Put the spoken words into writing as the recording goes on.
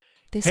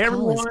This Hey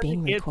call is everyone,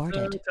 being it's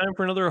recorded. time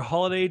for another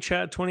Holiday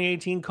Chat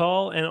 2018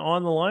 call, and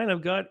on the line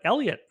I've got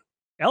Elliot.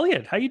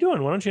 Elliot, how you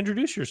doing? Why don't you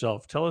introduce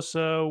yourself? Tell us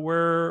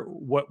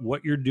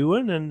what you're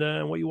doing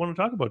and what you want to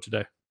talk about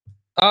today.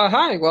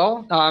 Hi.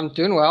 Well, I'm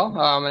doing well.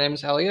 My name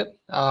is Elliot.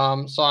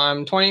 So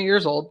I'm 28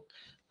 years old.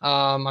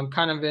 I'm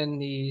kind of in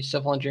the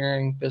civil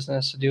engineering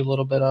business. I do a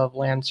little bit of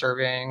land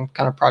surveying,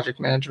 kind of project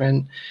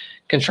management,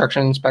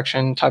 construction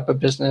inspection type of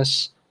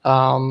business.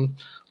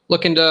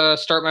 Looking to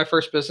start my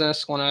first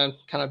business. Want to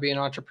kind of be an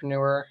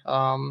entrepreneur.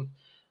 I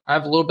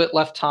have a little bit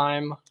left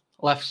time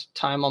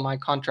on my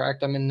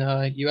contract. I'm in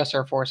the U.S.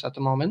 Air Force at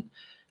the moment.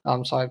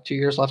 So I have 2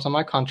 years left on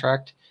my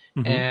contract.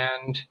 Mhm.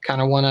 And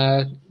kind of want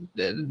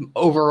to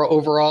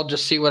overall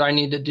just see what I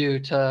need to do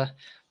to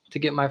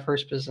get my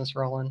first business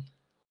rolling.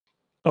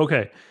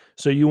 Okay,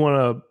 so you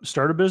want to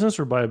start a business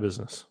or buy a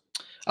business?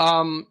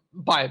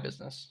 Buy a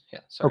business. Yeah.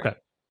 Sorry. Okay.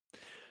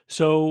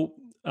 So,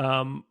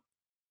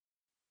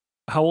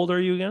 how old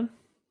are you again?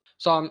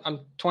 So I'm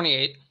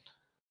 28.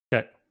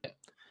 Okay.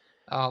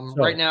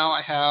 Right now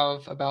I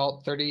have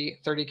about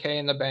 30K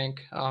in the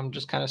bank,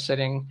 just kind of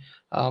sitting.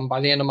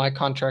 By the end of my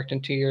contract in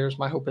 2 years,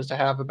 my hope is to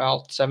have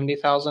about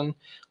 70,000,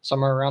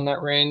 somewhere around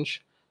that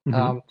range,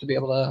 to be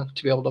able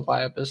to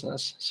buy a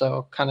business.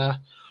 So kind of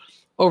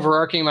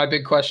overarching, my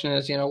big question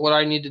is, what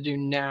I need to do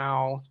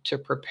now to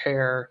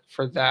prepare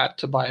for that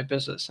to buy a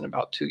business in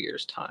about 2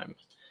 years' time.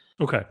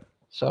 Okay.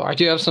 So I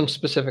do have some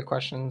specific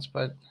questions,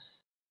 but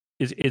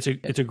it's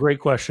a great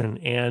question,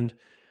 and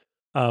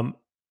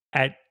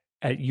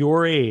at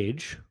your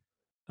age,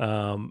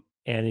 and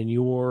in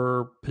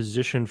your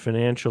position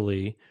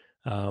financially,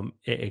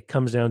 it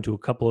comes down to a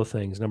couple of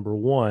things. Number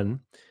one,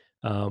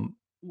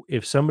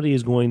 if somebody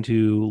is going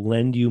to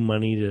lend you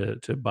money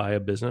to buy a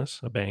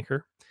business, a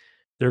banker,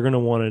 they're going to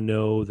want to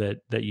know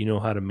that you know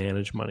how to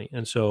manage money.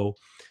 And so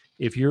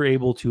if you're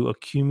able to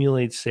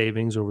accumulate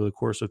savings over the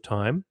course of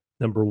time,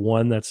 number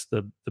one, that's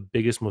the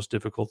biggest, most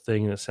difficult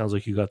thing. And it sounds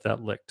like you got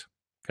that licked.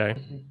 Okay.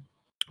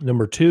 Mm-hmm.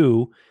 Number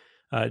two,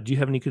 do you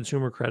have any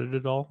consumer credit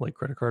at all, like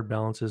credit card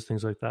balances,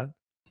 things like that?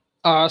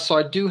 So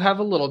I do have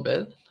a little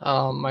bit.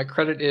 My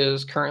credit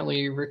is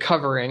currently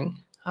recovering,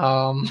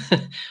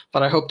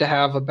 but I hope to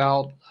have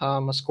about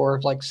a score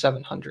of like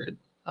 700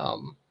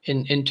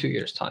 in 2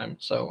 years' time.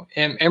 So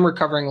am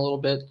recovering a little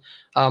bit,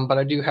 but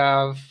I do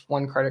have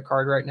one credit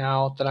card right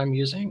now that I'm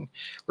using,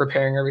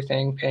 repairing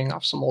everything, paying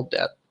off some old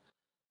debt.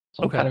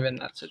 So I'm kind of in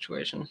that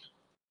situation.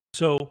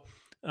 So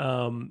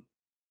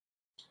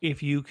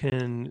if you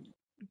can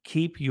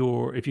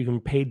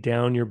pay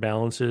down your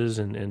balances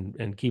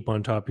and keep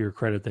on top of your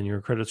credit, then your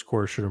credit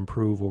score should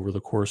improve over the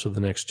course of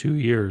the next 2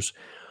 years.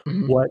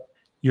 Mm-hmm. What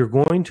you're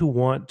going to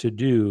want to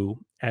do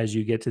as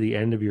you get to the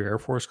end of your Air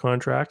Force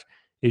contract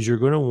is you're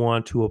going to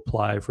want to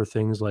apply for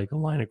things like a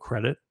line of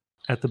credit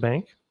at the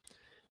bank.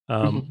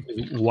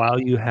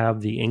 While you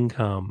have the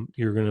income,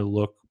 you're going to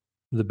look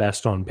the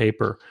best on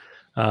paper.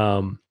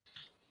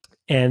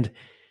 And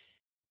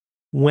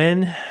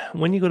when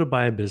you go to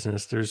buy a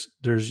business,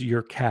 there's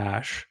your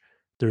cash,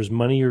 there's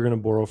money you're going to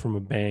borrow from a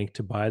bank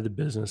to buy the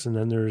business, and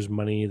then there's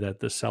money that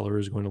the seller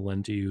is going to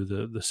lend to you,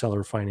 the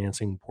seller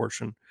financing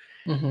portion.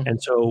 Mm-hmm.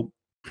 And so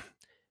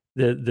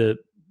the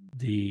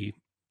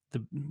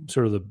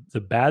sort of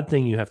the bad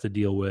thing you have to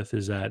deal with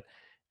is that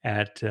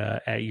at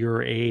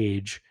your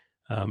age,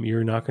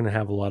 you're not going to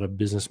have a lot of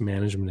business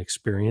management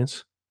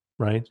experience,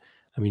 right?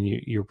 I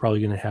mean, you're probably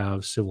going to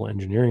have civil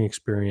engineering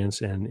experience,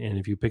 and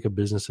if you pick a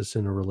business that's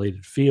in a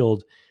related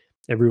field,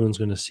 everyone's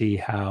going to see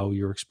how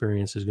your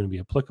experience is going to be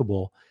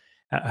applicable.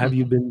 Have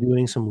you been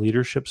doing some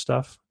leadership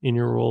stuff in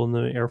your role in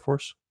the Air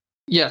Force?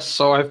 Yes,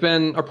 so I've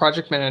been a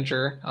project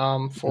manager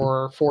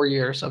for 4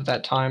 years of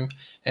that time,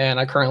 and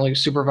I currently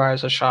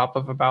supervise a shop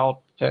of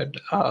about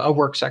a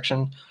work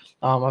section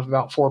of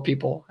about 4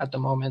 people at the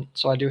moment.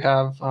 So I do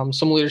have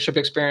some leadership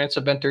experience.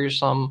 I've been through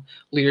some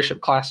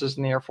leadership classes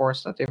in the Air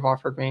Force that they've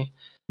offered me.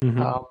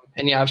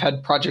 And yeah, I've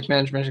had project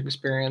management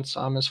experience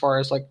as far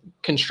as like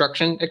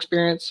construction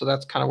experience. So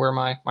that's kind of where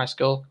my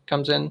skill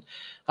comes in.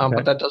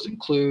 But that does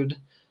include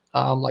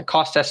like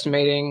cost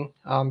estimating,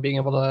 being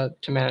able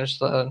to manage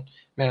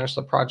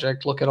the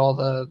project, look at all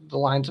the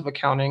lines of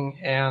accounting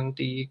and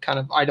the kind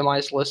of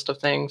itemized list of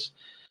things.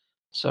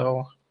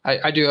 So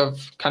I do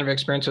have kind of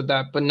experience with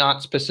that, but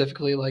not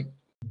specifically like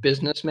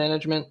business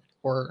management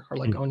or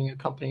like owning a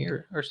company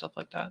or stuff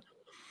like that.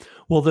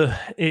 Well,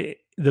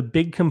 the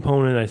big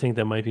component I think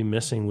that might be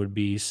missing would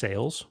be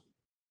sales.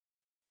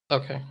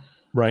 Okay.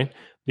 Right.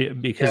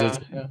 Because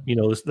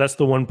it's that's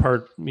the one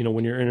part,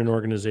 when you're in an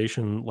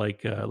organization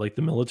like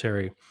the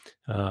military,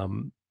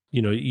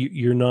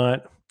 you're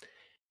not,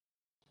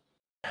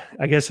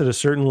 I guess at a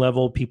certain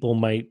level, people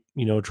might,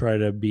 try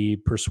to be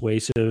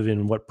persuasive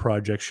in what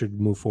projects should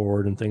move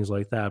forward and things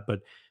like that.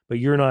 But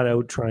you're not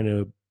out trying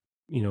to,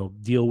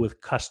 deal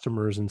with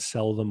customers and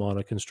sell them on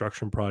a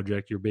construction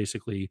project. You're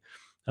basically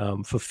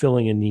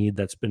fulfilling a need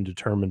that's been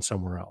determined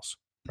somewhere else.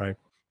 Right.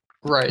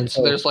 Right.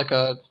 So there's like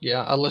a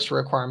list of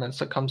requirements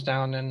that comes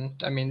down, and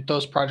I mean,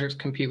 those projects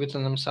compete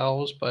within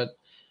themselves, but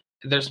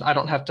I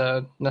don't have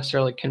to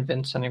necessarily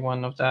convince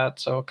anyone of that.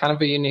 So kind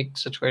of a unique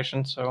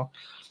situation. So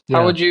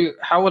Yeah.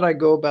 how would I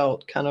go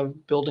about kind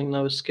of building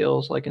those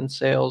skills like in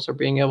sales or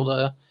being able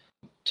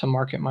to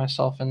market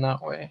myself in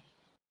that way?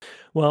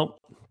 Well,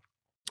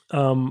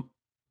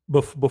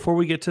 before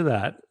we get to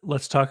that,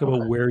 let's talk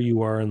about Okay. where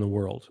you are in the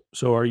world.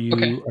 So are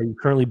Okay. you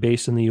currently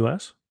based in the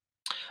US?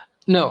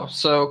 No.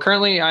 So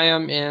currently I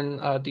am in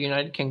the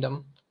United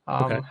Kingdom.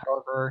 Okay.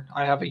 However,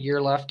 I have a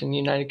year left in the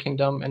United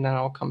Kingdom, and then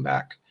I'll come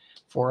back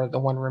for the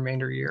one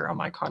remainder year on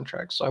my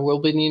contract. So I will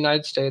be in the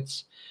United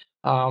States.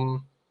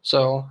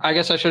 So I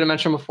guess I should have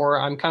mentioned before,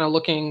 I'm kind of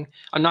looking,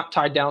 I'm not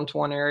tied down to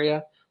one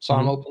area. So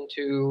I'm Mhm. open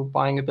to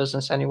buying a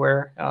business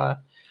anywhere,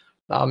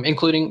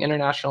 including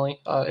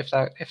internationally, if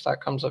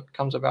that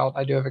comes about.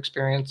 I do have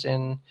experience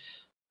in,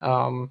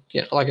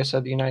 yeah, like I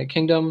said, the United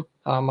Kingdom.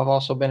 I've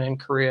also been in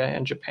Korea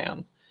and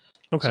Japan.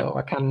 Okay. So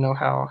I kind of know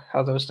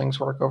how those things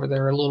work over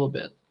there a little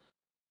bit,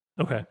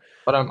 Okay.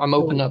 but I'm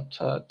open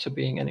So, up to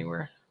being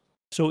anywhere.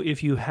 so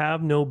if you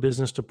have no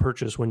business to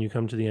purchase when you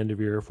come to the end of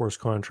your Air Force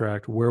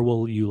contract, where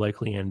will you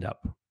likely end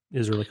up?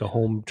 Is there like a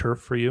home turf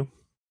for you?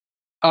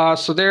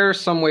 So there are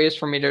some ways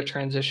for me to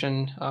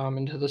transition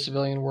into the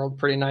civilian world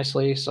pretty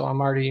nicely. So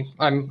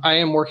I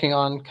am working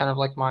on kind of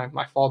like my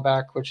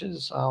fallback, which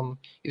is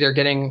either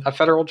getting a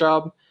federal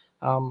job.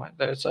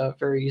 There's a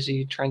very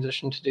easy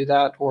transition to do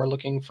that, or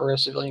looking for a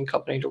civilian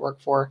company to work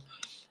for.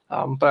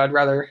 But I'd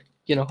rather,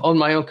 own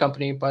my own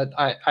company. But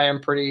I am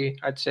pretty,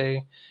 I'd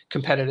say,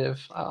 competitive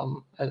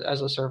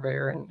as a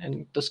surveyor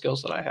and the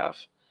skills that I have.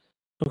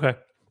 Okay.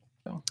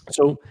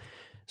 So,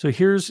 So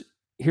here's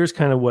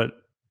kind of what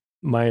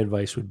my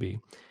advice would be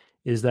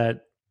is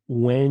that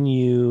when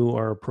you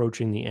are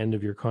approaching the end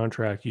of your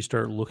contract, you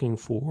start looking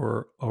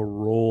for a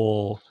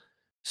role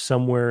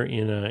somewhere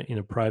in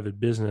a private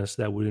business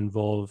that would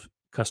involve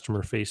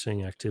customer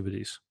facing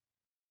activities.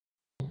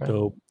 okay.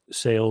 So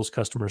sales,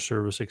 customer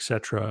service,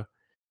 etc.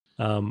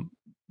 Um,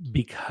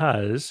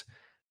 because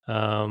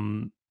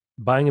um,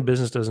 buying a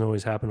business doesn't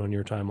always happen on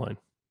your timeline,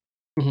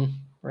 Right.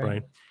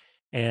 right?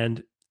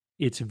 And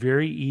it's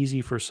very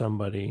easy for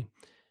somebody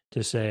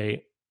to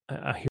say,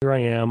 here I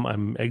am,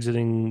 I'm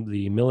exiting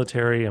the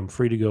military, I'm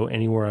free to go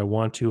anywhere I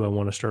want to. I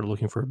want to start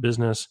looking for a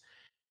business.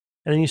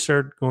 And then you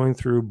start going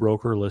through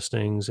broker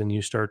listings and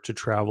you start to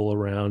travel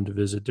around to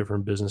visit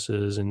different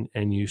businesses and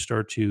you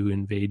start to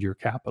invade your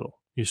capital.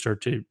 You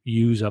start to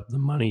use up the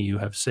money you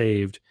have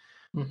saved,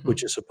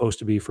 which Hmm. is supposed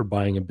to be for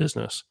buying a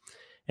business.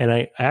 And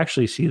I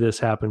actually see this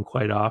happen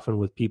quite often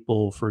with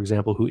people, for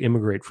example, who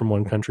immigrate from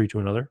one country to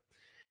another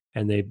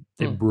and they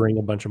bring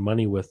a bunch of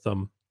money with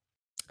them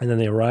and then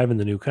they arrive in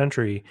the new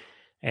country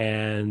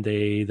and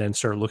they then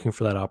start looking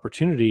for that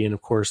opportunity and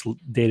of course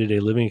day-to-day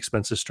living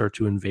expenses start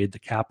to invade the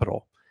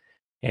capital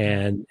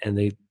and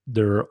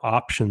their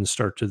options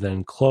start to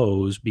then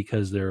close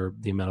because the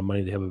amount of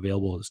money they have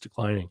available is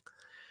declining.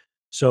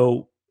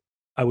 So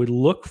I would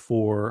look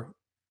for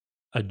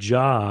a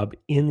job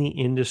in the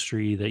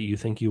industry that you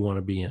think you want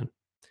to be in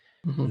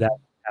that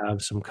Hmm.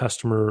 have some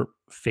customer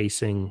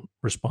facing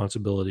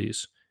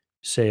responsibilities,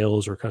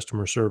 sales or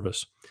customer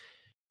service.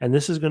 And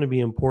this is going to be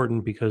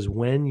important because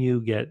when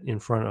you get in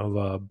front of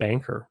a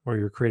banker or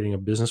you're creating a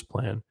business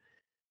plan,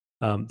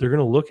 they're going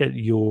to look at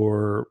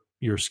your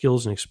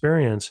skills and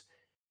experience.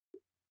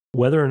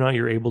 Whether or not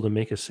you're able to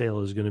make a sale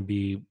is going to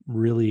be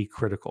really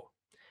critical.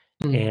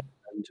 And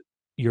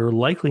you're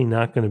likely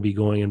not going to be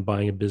going and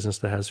buying a business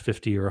that has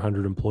 50 or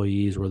 100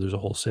 employees where there's a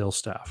whole sales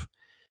staff.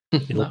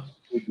 It'll No.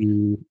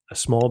 be a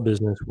small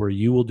business where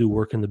you will do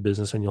work in the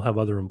business and you'll have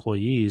other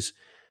employees.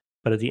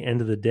 But at the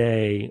end of the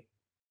day,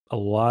 a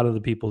lot of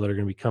the people that are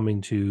going to be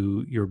coming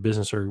to your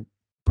business are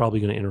probably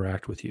going to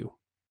interact with you,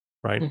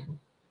 right? Mhm.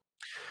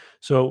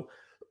 So,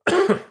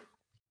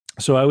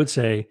 so I would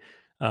say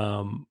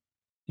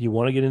you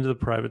want to get into the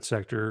private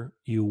sector.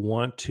 You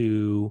want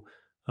to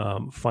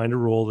find a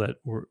role that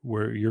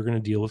where you're going to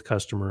deal with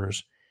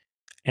customers,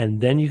 and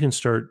then you can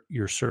start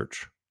your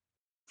search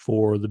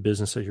for the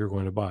business that you're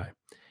going to buy.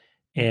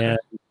 Okay. And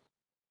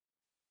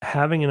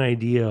having an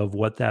idea of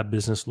what that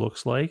business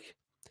looks like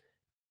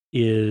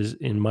is,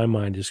 in my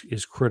mind,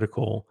 is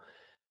critical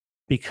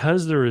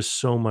because there is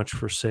so much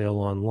for sale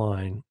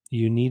online.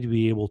 You need to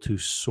be able to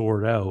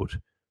sort out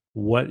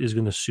what is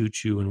going to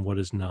suit you and what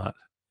is not.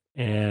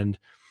 And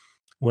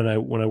when I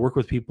work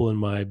with people in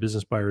my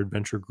business buyer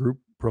adventure group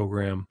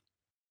program,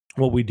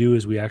 what we do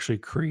is we actually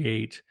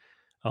create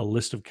a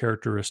list of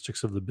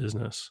characteristics of the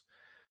business.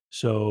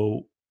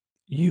 So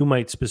you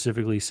might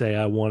specifically say,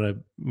 I want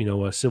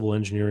a civil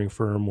engineering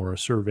firm or a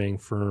surveying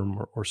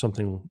firm or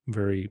something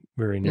very,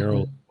 very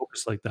narrow Hmm.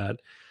 focus like that.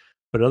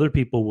 But other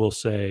people will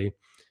say,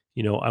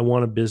 I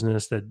want a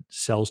business that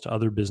sells to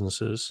other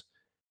businesses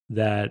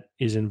that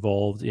is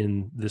involved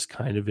in this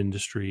kind of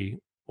industry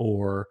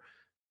or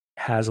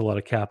has a lot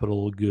of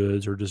capital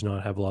goods or does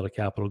not have a lot of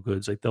capital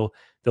goods. Like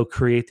they'll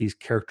create these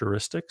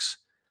characteristics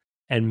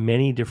and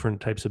many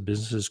different types of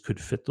businesses could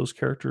fit those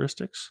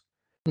characteristics.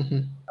 Hmm.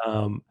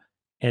 Um,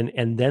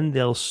 and then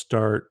they'll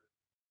start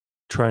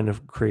trying to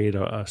create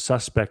a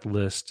suspect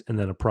list and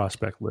then a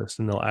prospect list,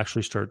 and they'll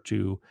actually start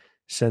to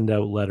send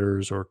out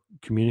letters or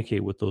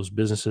communicate with those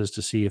businesses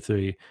to see if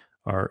they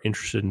are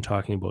interested in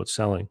talking about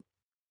selling.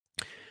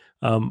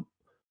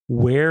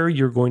 Where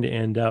you're going to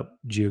end up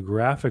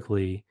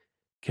geographically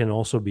can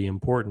also be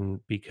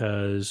important,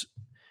 because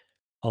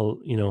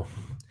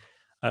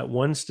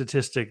one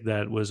statistic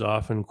that was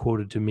often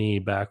quoted to me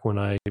back when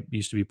I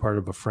used to be part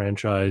of a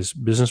franchise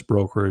business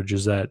brokerage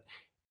is that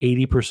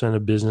 80%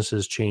 of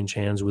businesses change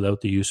hands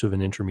without the use of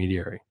an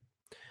intermediary,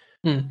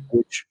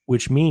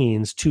 which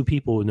means two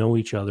people know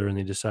each other and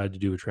they decide to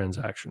do a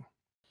transaction.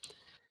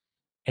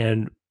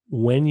 And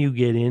when you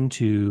get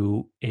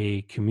into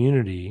a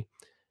community,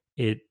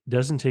 it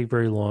doesn't take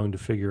very long to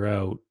figure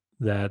out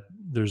that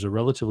there's a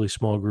relatively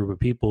small group of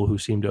people who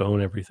seem to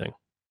own everything.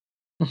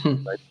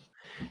 Right?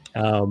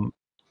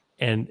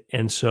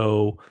 And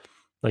so,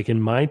 like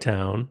in my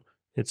town,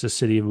 it's a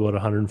city of about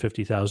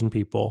 150,000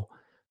 people.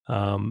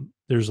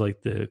 There's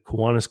like the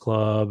Kiwanis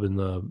Club and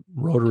the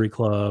Rotary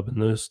Club and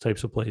those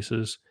types of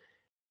places.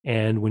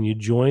 And when you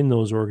join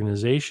those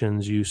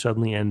organizations, you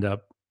suddenly end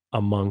up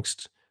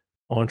amongst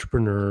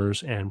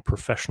entrepreneurs and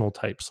professional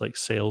types like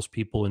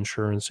salespeople,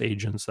 insurance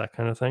agents, that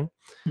kind of thing.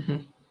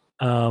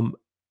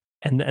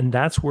 And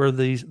that's where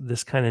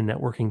this kind of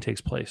networking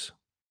takes place.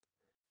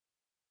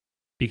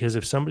 Because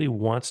if somebody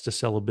wants to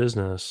sell a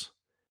business,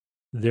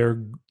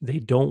 they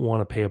don't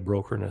want to pay a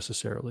broker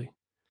necessarily.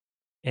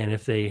 And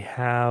if they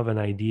have an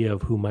idea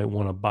of who might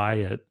want to buy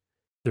it,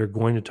 they're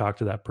going to talk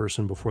to that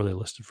person before they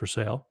list it for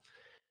sale.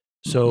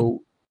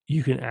 So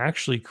you can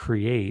actually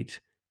create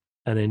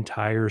an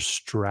entire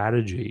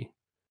strategy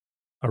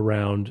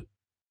around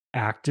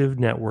active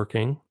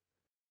networking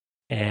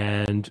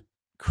and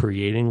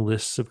creating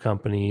lists of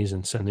companies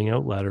and sending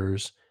out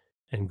letters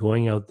and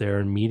going out there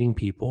and meeting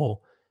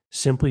people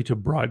simply to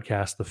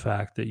broadcast the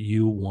fact that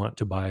you want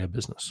to buy a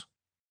business.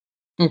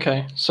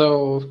 Okay,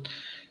 so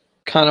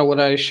kind of what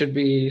I should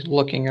be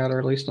looking at, or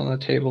at least on the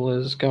table,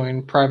 is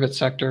going private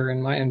sector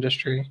in my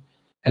industry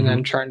and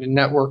then trying to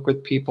network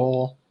with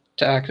people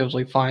to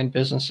actively find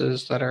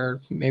businesses that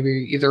are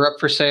maybe either up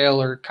for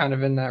sale or kind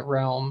of in that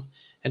realm,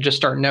 and just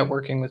start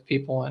networking with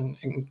people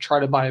and try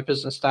to buy a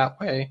business that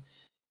way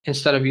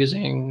instead of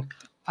using,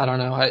 I don't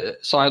know.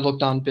 So I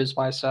looked on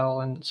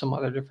BizBuySell and some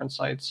other different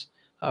sites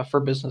for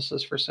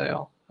businesses for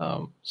sale.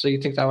 So you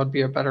think that would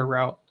be a better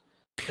route?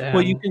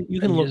 Well, you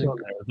can look on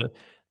there.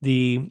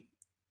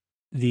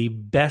 The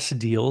best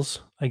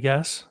deals, I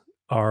guess,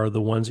 are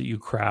the ones that you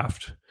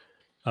craft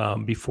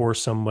before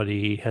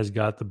somebody has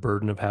got the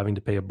burden of having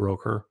to pay a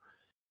broker,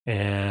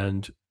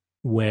 and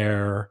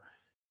where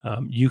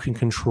you can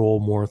control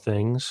more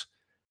things.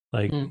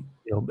 Like,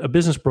 a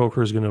business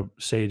broker is going to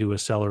say to a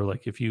seller,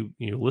 like, if you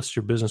list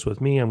your business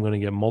with me, I'm going to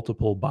get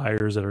multiple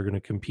buyers that are going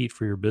to compete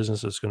for your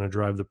business. It's going to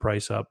drive the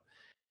price up.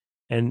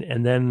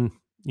 And then,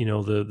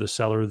 the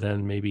seller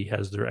then maybe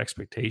has their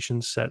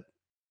expectations set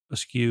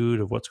askewed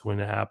of what's going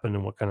to happen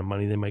and what kind of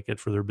money they might get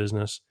for their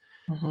business.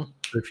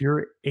 If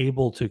you're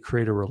able to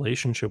create a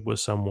relationship with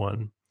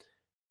someone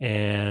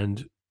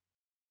and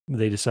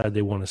they decide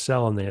they want to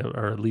sell, and they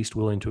are at least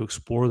willing to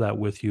explore that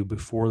with you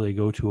before they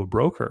go to a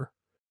broker,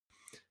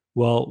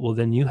 well,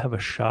 then you have a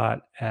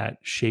shot at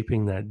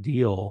shaping that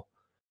deal.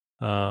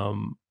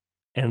 And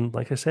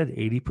like I said,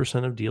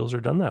 80% of deals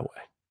are done that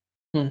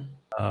way.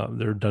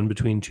 They're done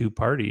between two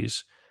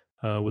parties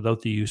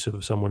without the use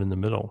of someone in the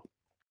middle.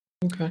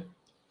 Okay.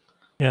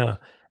 Yeah.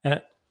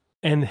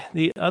 And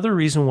the other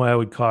reason why I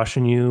would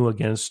caution you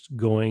against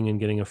going and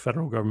getting a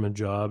federal government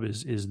job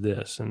is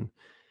this, and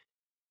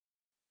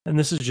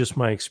this is just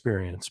my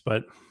experience,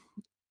 but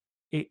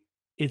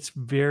it's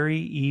very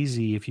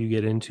easy if you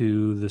get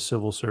into the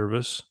civil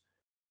service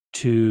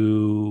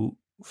to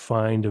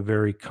find a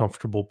very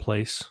comfortable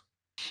place.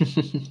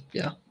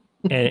 Yeah.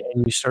 And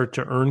you start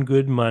to earn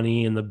good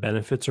money, and the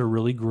benefits are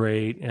really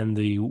great, and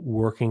the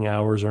working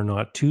hours are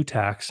not too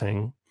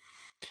taxing.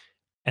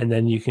 And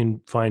then you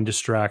can find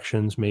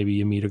distractions. Maybe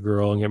you meet a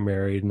girl and get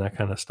married and that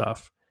kind of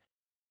stuff.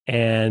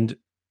 And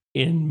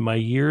in my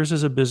years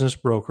as a business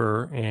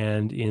broker,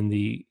 and in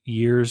the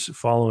years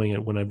following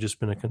it, when I've just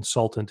been a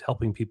consultant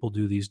helping people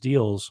do these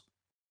deals,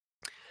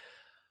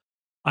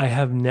 I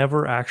have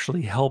never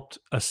actually helped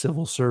a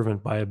civil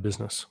servant buy a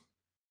business.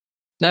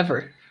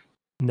 Never.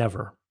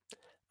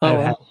 I've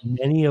had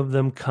many of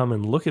them come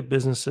and look at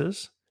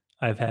businesses.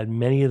 I've had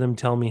many of them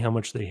tell me how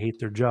much they hate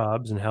their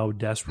jobs and how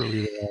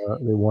desperately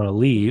they want to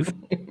leave.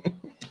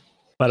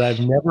 But I've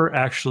never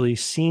actually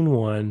seen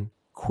one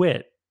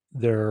quit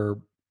their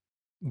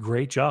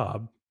great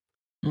job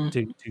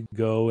to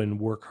go and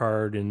work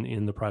hard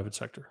in the private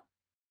sector.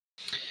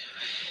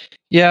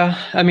 Yeah,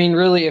 I mean,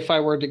 really, if I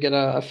were to get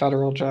a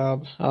federal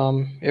job,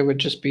 it would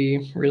just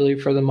be really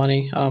for the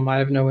money. I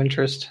have no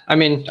interest. I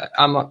mean,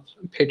 I'm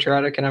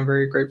patriotic and I'm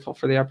very grateful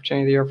for the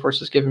opportunity the Air Force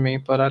has given me,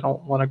 but I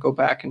don't want to go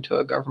back into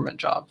a government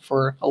job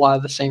for a lot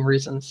of the same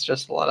reasons.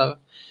 Just a lot of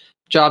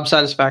job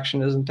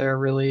satisfaction isn't there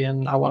really,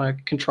 and I want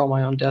to control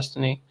my own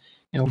destiny,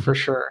 for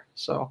sure.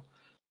 So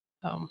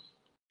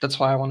that's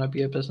why I want to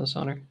be a business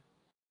owner.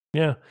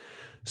 Yeah.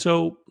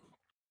 So,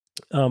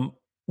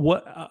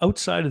 what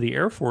outside of the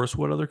Air Force,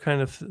 what other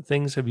kind of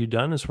things have you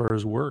done as far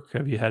as work?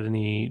 Did you have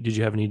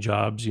any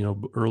jobs,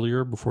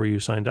 earlier before you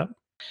signed up?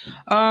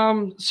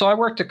 So I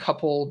worked a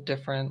couple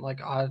different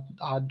like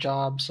odd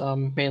jobs,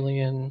 mainly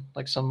in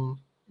like some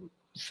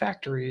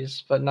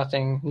factories, but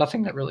nothing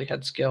that really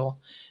had skill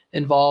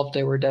involved.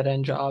 They were dead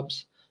end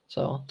jobs.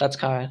 So that's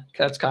kind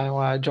of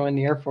why I joined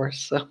the Air Force.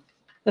 So,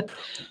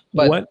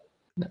 but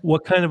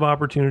what kind of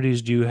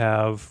opportunities do you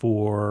have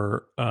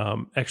for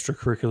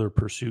extracurricular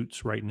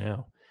pursuits right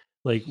now?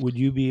 Like, would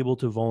you be able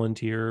to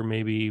volunteer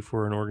maybe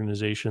for an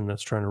organization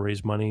that's trying to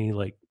raise money?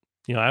 Like,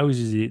 I always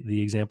use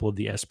the example of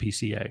the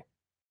SPCA.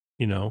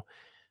 You know,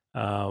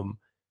 um,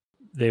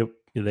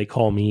 they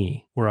call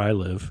me where I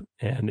live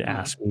and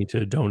ask me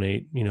to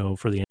donate,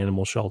 for the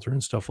animal shelter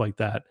and stuff like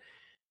that.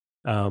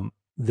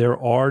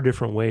 There are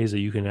different ways that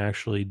you can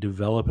actually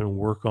develop and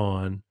work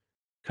on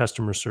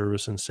customer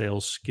service and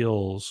sales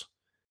skills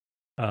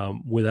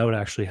without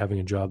actually having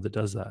a job that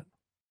does that.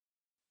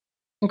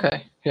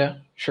 Okay, yeah,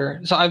 sure.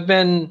 So I've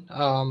been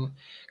kind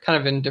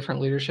of in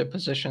different leadership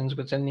positions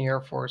within the Air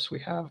Force. We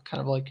have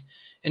kind of like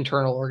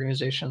internal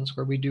organizations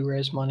where we do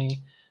raise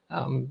money,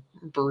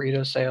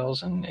 burrito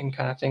sales and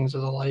kind of things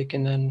of the like,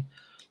 and then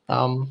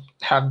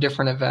have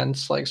different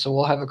events. Like, so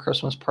we'll have a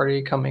Christmas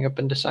party coming up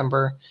in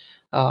December,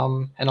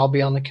 and I'll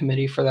be on the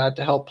committee for that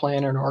to help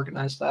plan and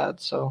organize that.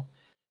 So,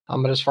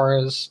 but as far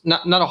as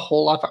not a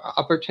whole lot of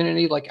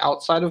opportunity like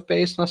outside of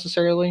base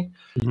necessarily.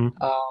 Mm-hmm.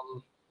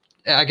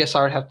 I guess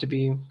I would have to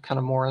be kind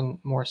of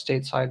more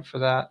stateside for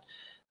that.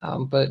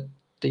 But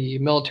the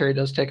military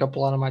does take up a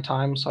lot of my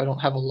time, so I don't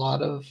have a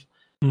lot of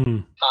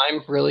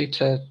time really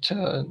to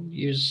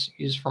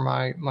use for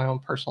my own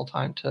personal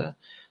time to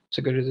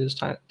go to these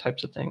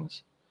types of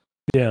things.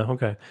 Yeah.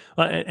 Okay.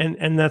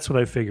 And that's what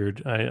I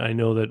figured. I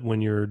know that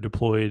when you're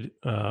deployed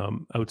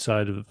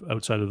outside of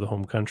the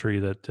home country,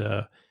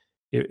 that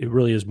it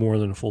really is more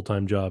than a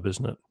full-time job,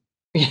 isn't it?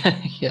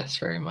 Yeah. Yes,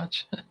 very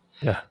much.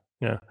 Yeah.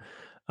 Yeah.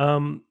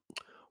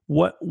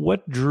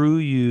 What drew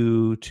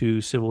you to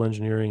civil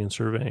engineering and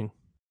surveying?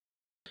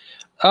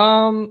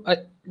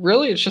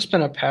 Really, it's just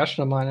been a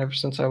passion of mine ever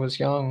since I was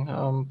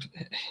young.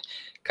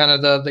 Kind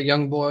of the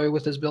young boy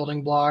with his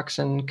building blocks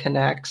and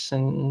connects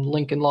and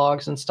Lincoln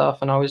logs and stuff,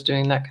 and always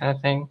doing that kind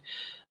of thing.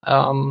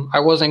 I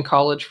was in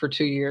college for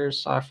 2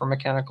 years for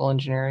mechanical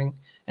engineering,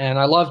 and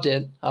I loved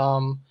it.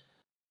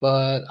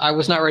 But I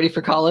was not ready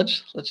for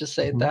college. Let's just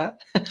say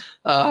that.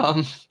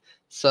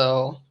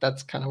 So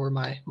that's kind of where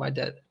my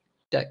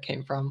debt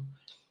came from.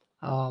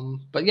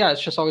 But yeah,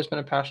 it's just always been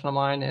a passion of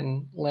mine,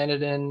 and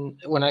landed in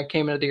when I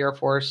came into the Air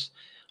Force,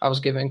 I was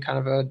given kind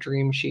of a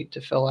dream sheet to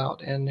fill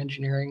out, and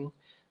engineering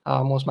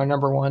was my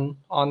number one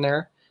on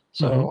there.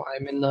 So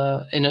I'm in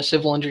a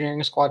civil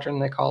engineering squadron,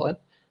 they call it,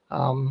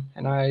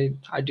 and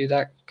I do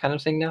that kind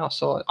of thing now.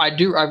 So I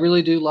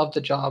really do love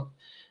the job.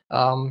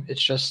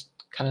 It's just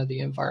kind of the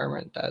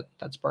environment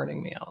that's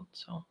burning me out.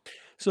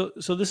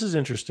 So this is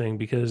interesting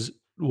because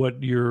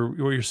what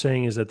you're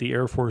saying is that the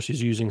Air Force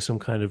is using some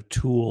kind of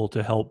tool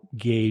to help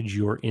gauge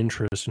your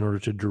interest in order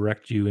to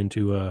direct you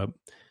into a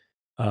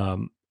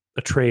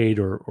trade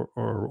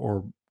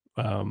or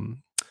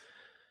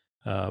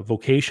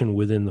vocation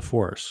within the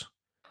force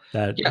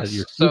that Yes.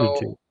 you're suited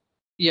to.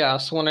 Yeah,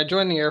 so when I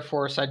joined the Air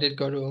Force, I did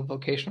go to a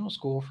vocational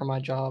school for my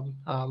job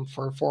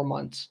for 4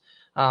 months,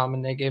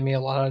 and they gave me a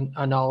lot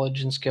of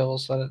knowledge and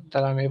skills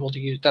that I'm able to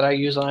use that I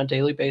use on a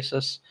daily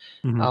basis.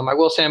 I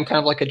will say I'm kind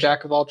of like a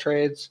jack of all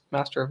trades,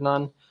 master of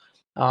none,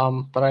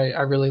 but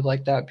I really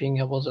like that, being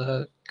able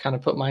to kind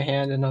of put my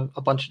hand in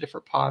a bunch of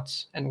different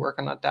pots and work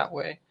on it that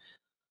way.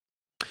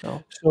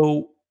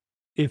 So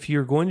if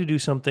you're going to do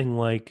something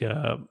like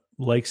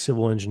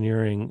civil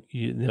engineering,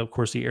 of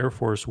course, the Air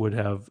Force would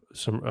have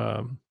some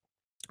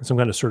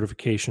kind of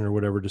certification or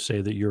whatever to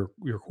say that you're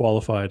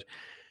qualified.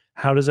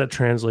 How does that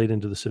translate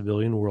into the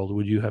civilian world?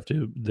 Would you have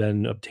to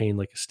then obtain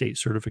like a state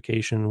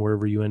certification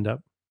wherever you end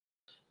up?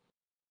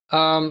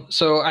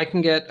 So I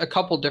can get a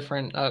couple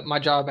different. My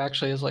job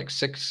actually is like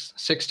six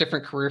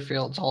different career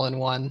fields all in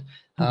one.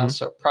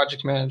 So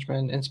project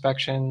management,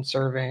 inspection,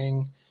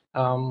 surveying.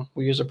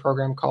 We use a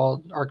program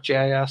called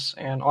ArcGIS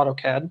and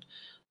AutoCAD.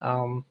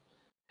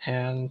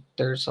 And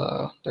there's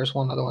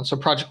one other one. So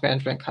project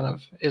management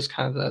is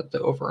kind of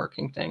the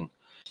overarching thing.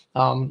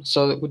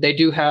 So they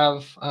do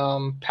have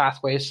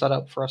pathways set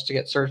up for us to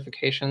get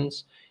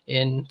certifications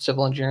in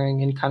civil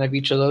engineering in kind of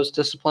each of those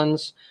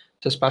disciplines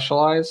to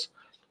specialize.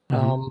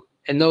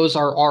 And those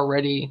are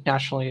already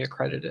nationally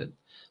accredited.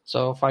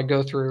 So if I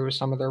go through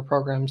some of their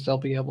programs, they'll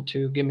be able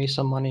to give me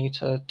some money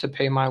to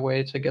pay my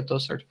way to get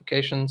those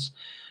certifications.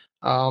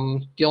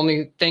 The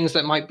only things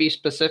that might be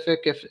specific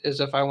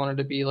if I wanted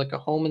to be like a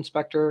home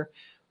inspector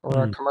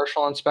or a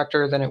commercial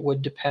inspector, then it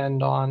would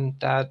depend on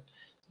that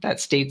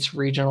state's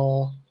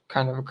regional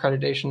kind of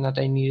accreditation that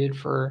they needed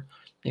for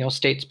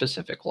state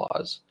specific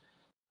laws.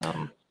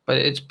 But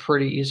it's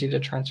pretty easy to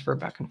transfer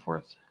back and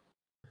forth.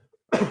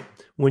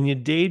 When you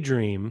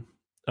daydream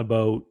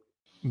about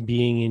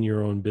being in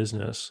your own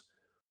business,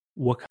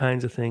 what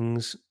kinds of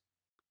things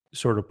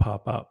sort of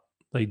pop up?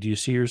 Like, do you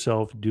see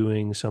yourself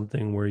doing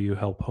something where you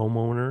help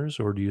homeowners,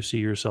 or do you see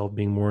yourself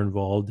being more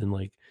involved in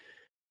like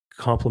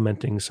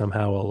complementing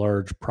somehow a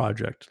large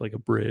project like a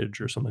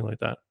bridge or something like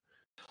that?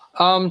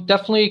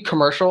 Definitely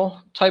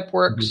commercial type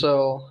work. Mhm.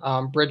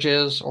 So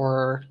bridges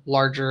or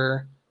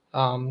larger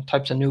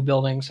types of new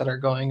buildings that are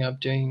going up,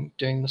 doing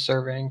the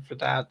surveying for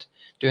that,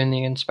 doing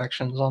the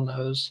inspections on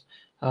those.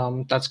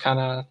 That's kind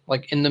of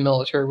like in the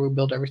military, we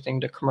build everything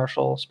to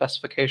commercial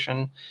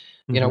specification,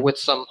 Mhm. with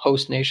some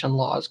host nation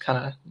laws kind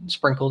of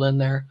sprinkled in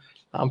there.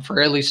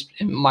 For at least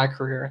in my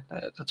career,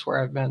 that's where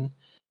I've been.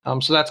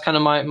 So that's kind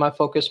of my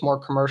focus, more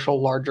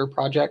commercial, larger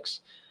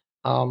projects.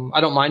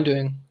 I don't mind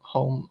doing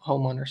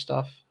homeowner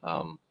stuff,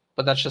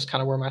 but that's just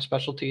kind of where my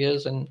specialty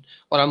is and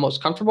what I'm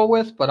most comfortable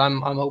with. But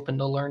I'm open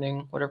to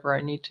learning whatever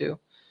I need to.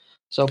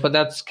 So, but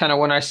that's kind of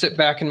when I sit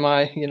back in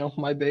my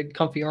my big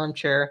comfy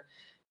armchair,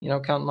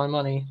 counting my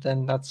money.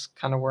 Then that's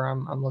kind of where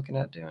I'm looking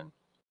at doing.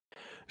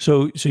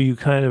 So you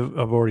kind of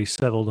have already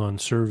settled on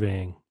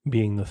surveying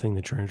being the thing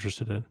that you're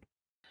interested in.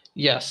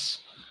 Yes,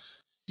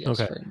 yes,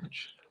 Okay. very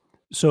much.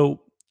 So,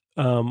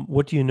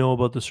 what do you know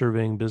about the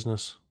surveying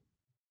business?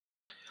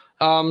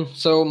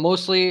 So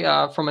mostly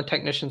from a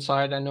technician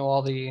side, I know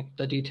all the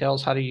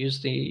details, how to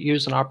use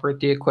and operate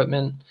the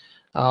equipment,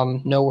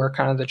 know where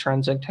kind of the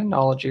trends in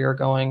technology are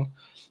going,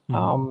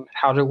 Mhm.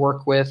 how to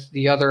work with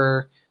the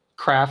other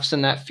crafts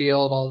in that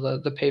field, all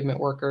the pavement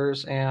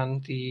workers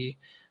and the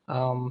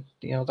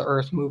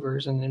earth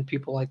movers and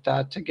people like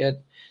that to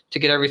get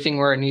everything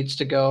where it needs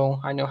to go.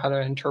 I know how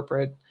to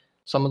interpret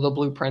some of the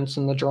blueprints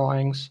and the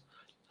drawings,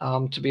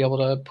 to be able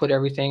to put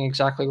everything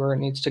exactly where it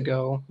needs to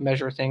go,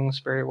 measure things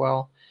very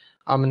well,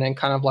 and then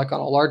kind of like on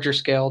a larger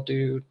scale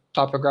do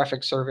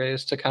topographic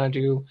surveys to kind of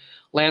do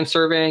land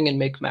surveying and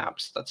make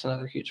maps. That's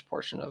another huge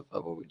portion of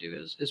what we do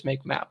is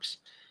make maps.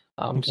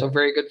 Okay. So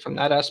very good from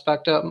that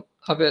aspect of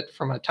it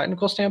from a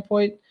technical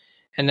standpoint.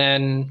 And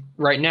then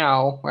right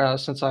now,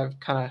 since I've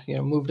kind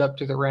of moved up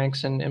through the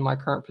ranks and in my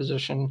current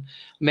position,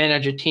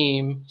 manage a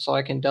team so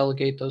I can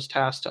delegate those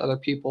tasks to other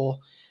people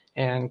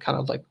and kind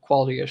of like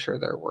quality assure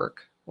their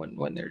work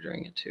when they're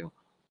doing it too.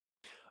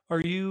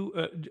 Are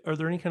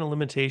there any kind of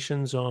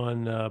limitations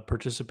on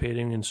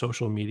participating in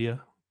social media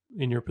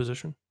in your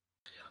position?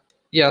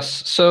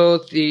 Yes. So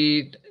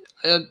the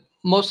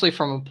mostly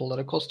from a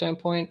political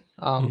standpoint.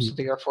 Mhm. So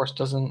the Air Force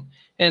doesn't,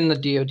 and the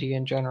DoD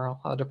in general,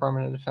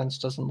 Department of Defense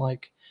doesn't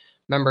like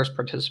members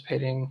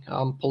participating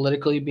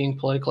politically, being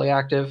politically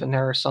active, and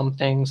there are some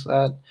things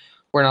that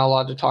we're not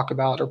allowed to talk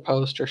about or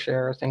post or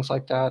share, things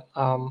like that.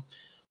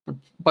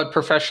 But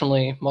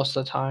professionally, most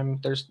of the time,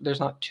 there's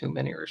not too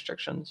many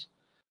restrictions.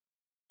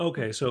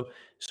 Okay, so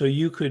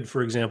you could,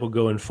 for example,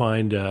 go and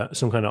find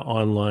some kind of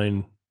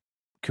online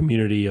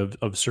community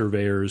of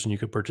surveyors, and you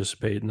could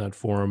participate in that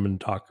forum and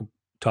talk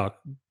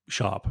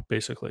shop,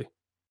 basically.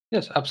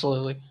 Yes,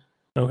 absolutely.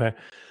 Okay,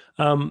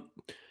 um,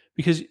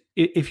 because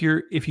if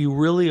you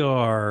really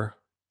are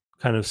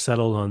kind of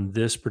settled on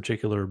this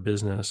particular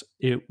business,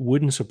 it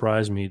wouldn't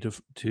surprise me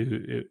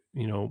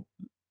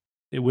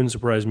it wouldn't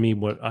surprise me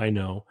what I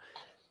know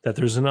that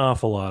there's an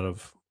awful lot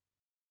of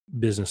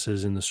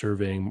businesses in the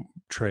surveying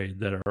trade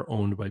that are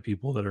owned by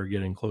people that are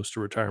getting close to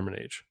retirement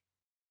age,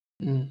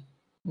 Mm,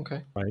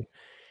 okay. right?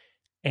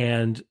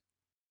 And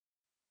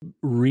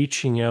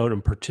reaching out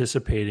and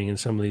participating in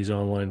some of these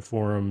online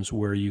forums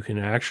where you can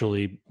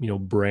actually,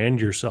 brand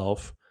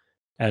yourself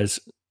as,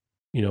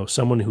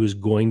 someone who is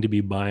going to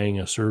be buying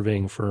a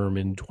surveying firm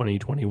in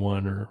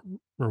 2021 or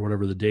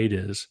whatever the date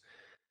is,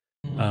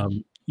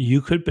 Mm, you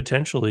could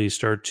potentially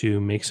start to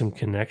make some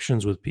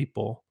connections with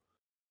people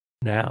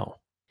now,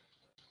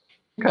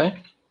 okay.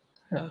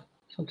 Yeah.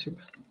 Not too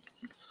bad.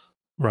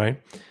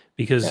 right?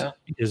 Because Yeah.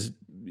 because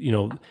you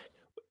know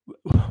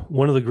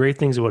one of the great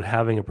things about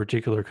having a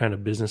particular kind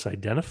of business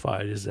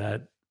identified is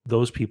that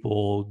those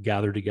people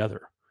gather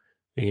together,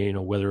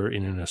 whether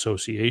in an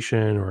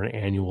association or an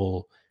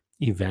annual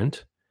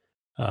event.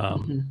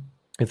 Um, Hmm.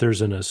 if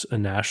there's a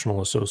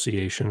national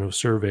association of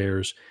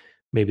surveyors,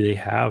 maybe they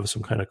have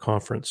some kind of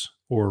conference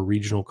or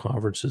regional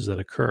conferences that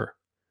occur,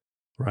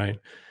 right?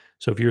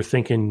 So if you're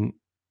thinking,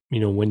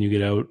 when you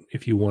get out,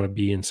 if you want to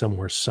be in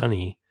somewhere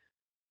sunny,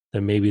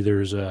 then maybe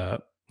there's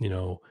you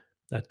know,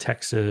 a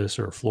Texas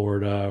or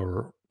Florida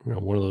or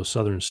one of those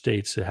southern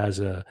states that has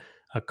a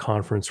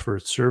conference for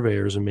its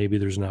surveyors, and maybe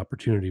there's an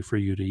opportunity for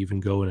you to even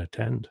go and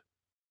attend.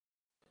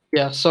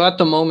 Yeah, so at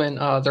the moment,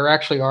 there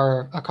actually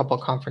are a couple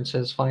of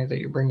conferences. Funny that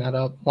you bring that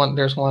up.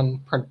 There's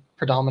one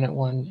predominant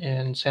one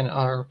in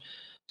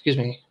excuse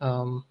me,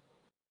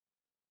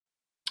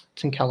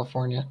 it's in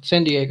California,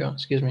 San Diego,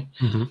 excuse me,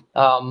 Hmm.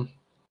 um,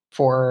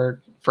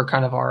 for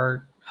kind of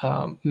our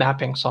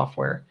mapping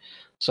software.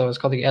 So it's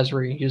called the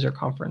Esri User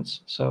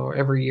Conference. So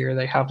every year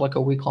they have like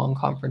a week long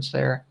conference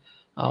there.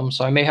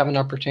 So I may have an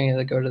opportunity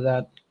to go to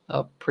that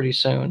pretty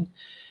soon.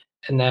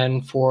 And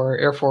then for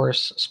Air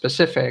Force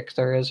specific,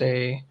 there's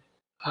a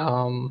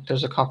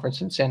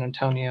conference in San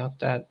Antonio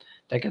that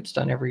gets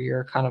done every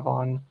year, kind of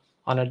on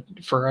a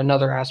for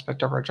another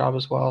aspect of our job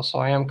as well. So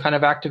I am kind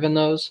of active in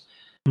those.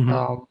 Hmm.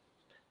 Um,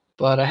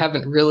 but I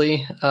haven't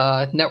really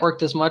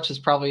networked as much as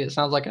probably it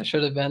sounds like I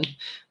should have been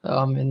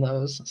in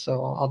those.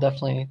 So I'll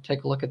definitely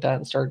take a look at that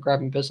and start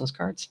grabbing business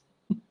cards.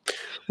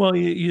 Well,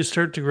 you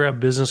start to grab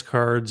business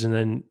cards, and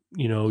then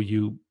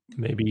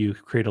maybe you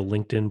create a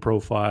LinkedIn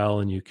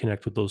profile and you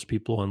connect with those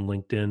people on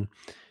LinkedIn.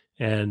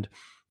 And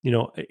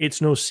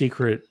it's no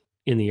secret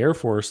in the Air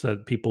Force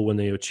that people, when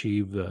they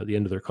achieve the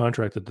end of their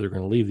contract, that they're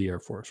going to leave the Air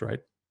Force, right?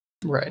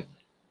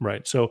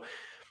 Right. So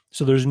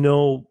there's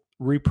no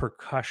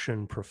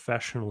repercussion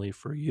professionally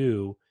for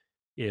you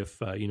if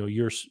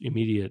your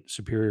immediate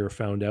superior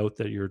found out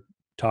that you're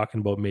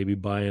talking about maybe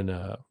buying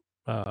a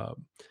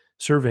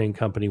surveying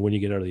company when you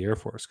get out of the Air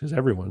Force, because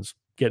everyone's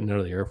getting out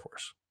of the Air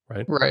Force,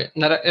 right? Right.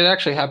 And that it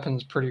actually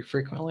happens pretty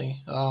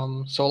frequently.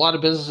 So a lot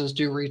of businesses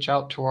do reach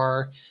out to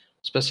our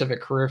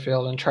specific career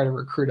field and try to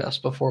recruit us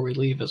before we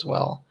leave as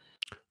well.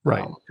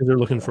 Right. Because they're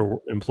looking for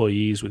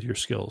employees with your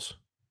skills.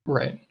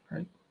 Right.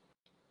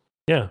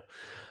 Yeah.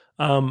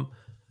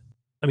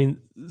 I mean,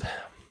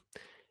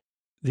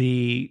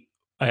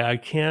 I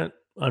can't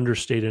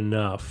understate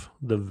enough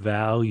the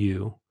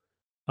value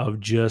of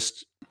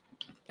just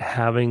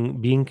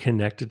being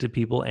connected to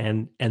people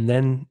and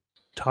then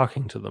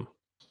talking to them.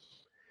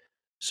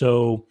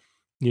 So,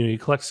 you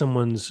collect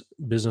someone's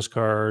business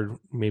card,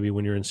 maybe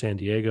when you're in San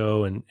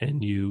Diego, and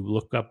you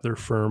look up their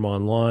firm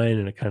online,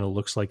 and it kind of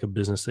looks like a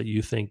business that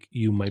you think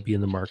you might be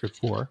in the market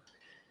for.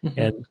 Mm-hmm.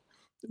 And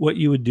what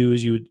you would do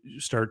is you would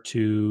start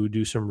to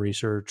do some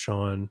research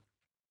on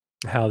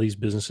how these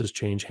businesses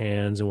change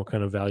hands and what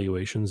kind of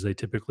valuations they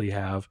typically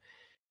have.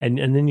 And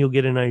then you'll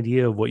get an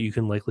idea of what you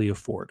can likely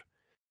afford.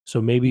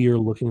 So maybe you're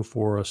looking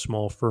for a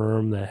small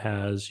firm that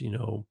has,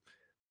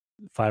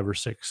 5 or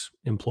 6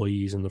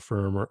 employees in the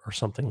firm or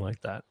something like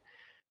that.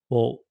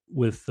 Well,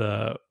 with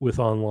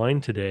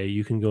online today,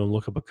 you can go and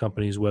look up a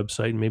company's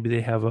website, and maybe they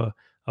have a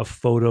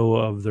photo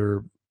of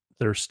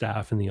their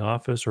staff in the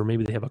office, or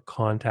maybe they have a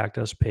contact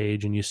us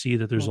page, and you see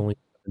that there's only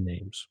 7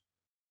 names,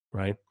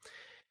 right?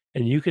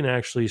 And you can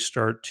actually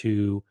start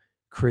to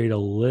create a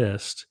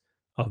list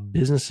of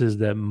businesses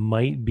that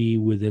might be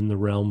within the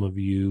realm of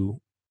you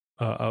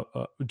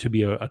to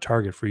be a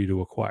target for you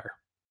to acquire.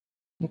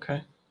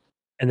 Okay.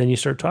 And then you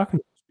start talking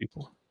to those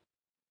people.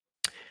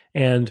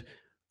 And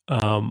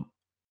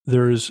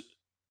there's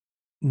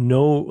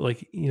no,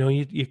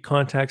 you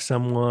contact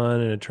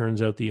someone and it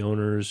turns out the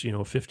owner's,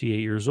 58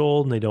 years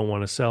old and they don't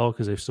want to sell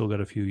because they've still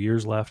got a few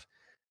years left.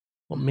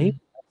 Well, maybe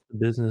that's the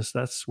business,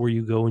 that's where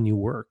you go and you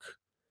work.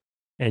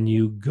 And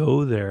you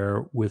go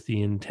there with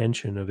the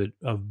intention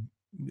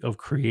of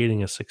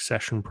creating a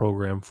succession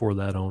program for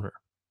that owner.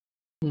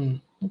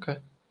 Okay.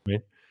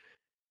 Right.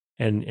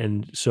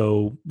 And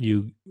so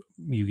you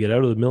get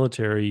out of the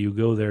military, you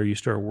go there, you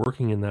start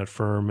working in that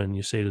firm, and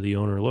you say to the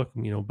owner, look,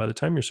 by the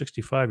time you're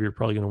 65, you're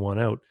probably going to want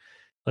out.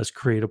 Let's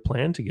create a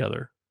plan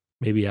together.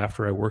 Maybe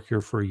after I work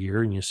here for a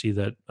year and you see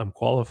that I'm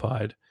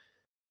qualified,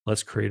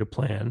 let's create a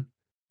plan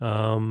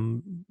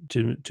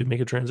to make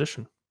a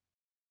transition.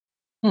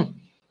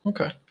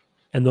 Okay.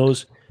 And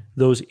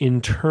those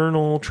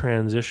internal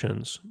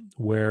transitions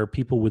where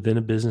people within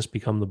a business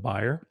become the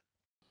buyer,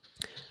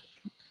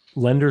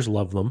 lenders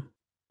love them,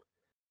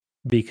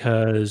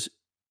 because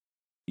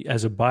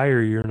as a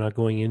buyer, you're not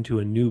going into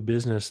a new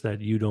business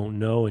that you don't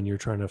know and you're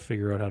trying to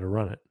figure out how to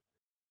run it.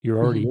 You're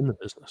already in the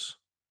business.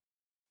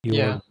 You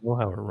already know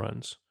how it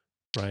runs,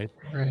 right?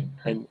 Right.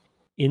 And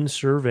in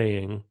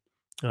surveying,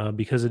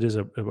 because it is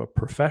a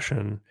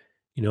profession,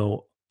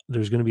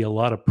 there's going to be a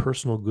lot of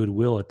personal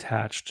goodwill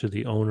attached to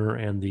the owner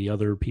and the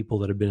other people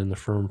that have been in the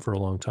firm for a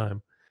long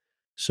time.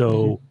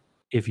 So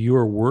if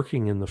you're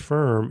working in the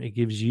firm, it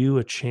gives you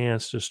a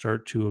chance to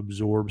start to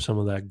absorb some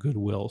of that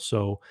goodwill.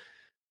 So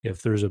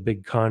if there's a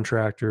big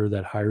contractor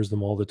that hires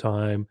them all the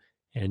time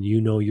and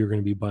you're going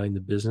to be buying the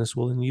business,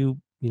 well, then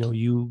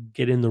you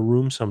get in the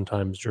room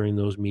sometimes during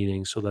those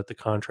meetings so that the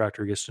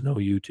contractor gets to know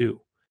you too.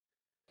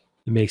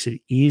 It makes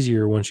it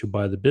easier once you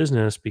buy the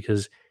business,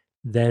 because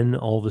then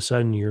all of a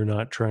sudden you're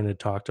not trying to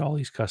talk to all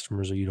these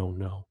customers that you don't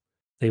know.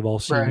 They've all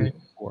seen you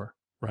before,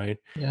 right?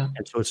 Yeah.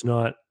 And so it's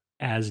not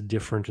as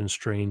different and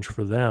strange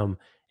for them.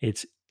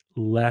 It's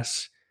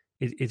less,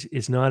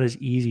 it's not as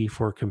easy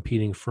for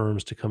competing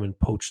firms to come and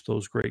poach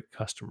those great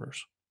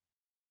customers.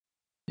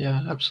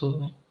 Yeah,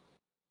 absolutely.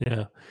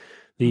 Yeah.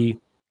 The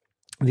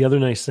other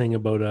nice thing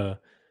about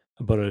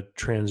a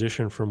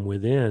transition from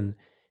within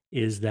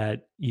is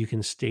that you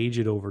can stage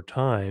it over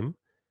time,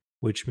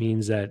 which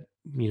means that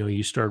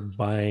you start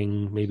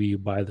buying, maybe you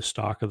buy the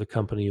stock of the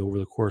company over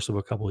the course of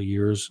a couple of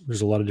years.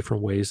 There's a lot of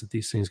different ways that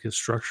these things get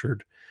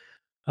structured,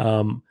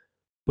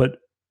 but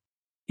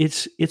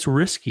it's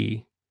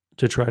risky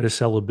to try to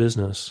sell a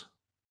business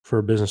for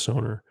a business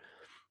owner,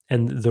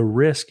 and the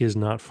risk is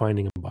not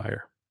finding a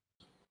buyer.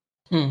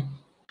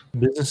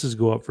 Businesses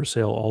go up for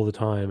sale all the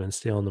time and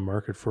stay on the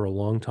market for a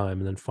long time,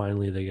 and then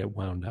finally they get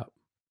wound up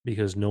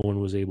because no one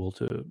was able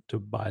to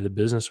buy the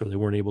business, or they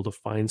weren't able to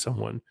find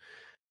someone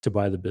to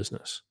buy the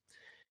business.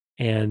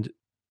 And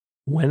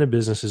when a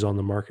business is on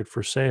the market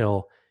for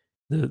sale,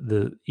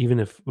 the even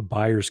if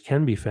buyers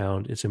can be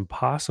found, it's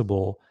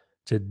impossible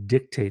to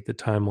dictate the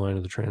timeline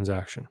of the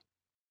transaction.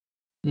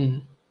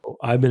 Mm.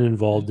 I've been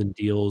involved in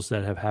deals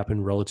that have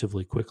happened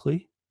relatively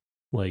quickly,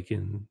 like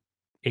in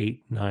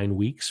 8-9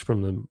 weeks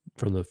from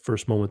the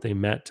first moment they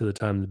met to the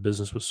time the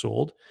business was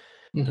sold.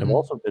 Mm-hmm. I've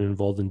also been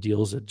involved in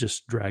deals that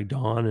just dragged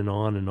on and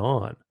on and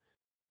on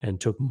and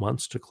took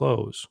months to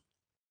close.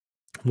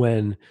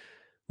 When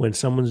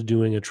someone's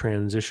doing a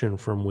transition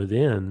from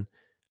within,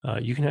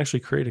 you can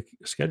actually create a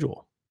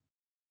schedule.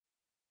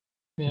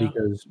 Yeah.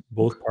 Because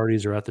both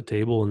parties are at the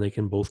table and they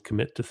can both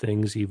commit to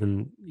things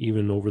even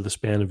over the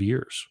span of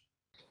years.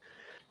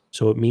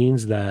 So it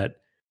means that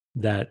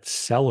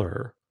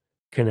seller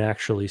can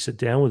actually sit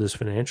down with his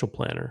financial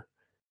planner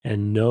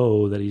and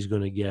know that he's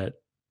going to get,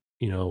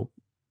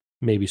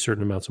 maybe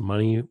certain amounts of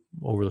money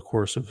over the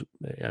course of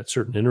at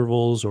certain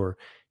intervals, or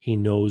he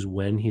knows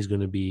when he's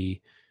going to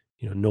be,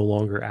 no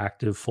longer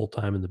active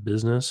full-time in the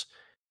business.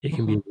 It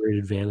can be a great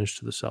advantage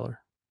to the seller.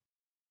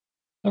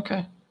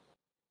 Okay.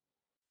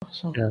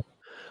 Awesome. Yeah.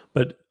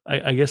 But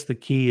I guess the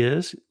key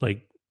is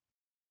like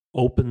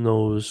open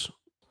those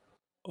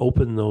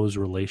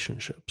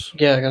relationships.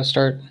 Yeah, I gotta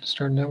start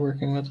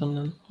networking with them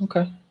then.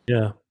 Okay.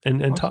 Yeah.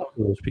 And talk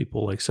to those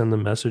people, like send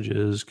them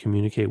messages,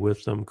 communicate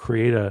with them,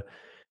 create a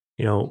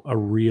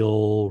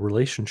real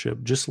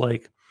relationship. Just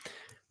like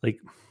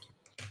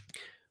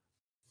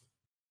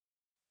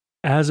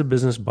as a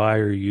business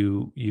buyer,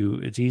 you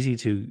it's easy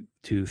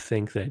to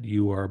think that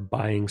you are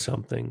buying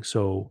something.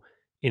 So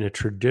in a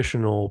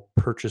traditional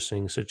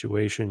purchasing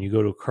situation, you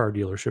go to a car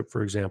dealership,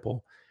 for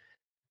example,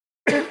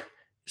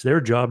 it's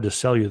their job to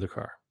sell you the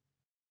car.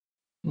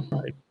 Mm-hmm.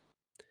 Right?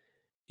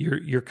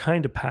 You're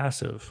kind of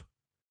passive.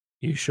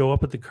 You show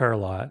up at the car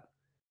lot.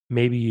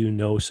 Maybe you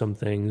know some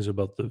things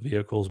about the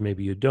vehicles,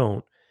 maybe you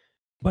don't,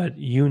 but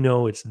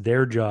it's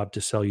their job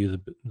to sell you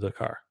the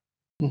car.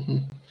 Mm-hmm.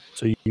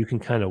 So you can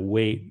kind of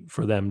wait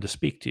for them to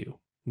speak to you,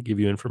 give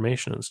you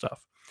information and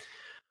stuff.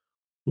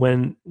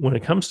 When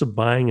it comes to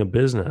buying a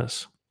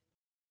business,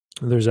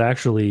 there's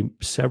actually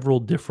several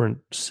different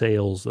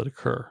sales that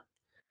occur.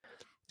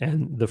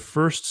 And the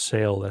first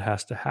sale that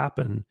has to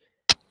happen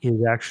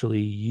is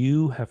actually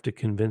you have to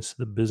convince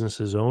the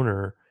business's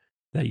owner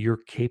that you're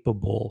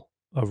capable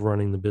of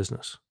running the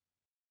business.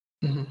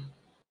 Mm-hmm.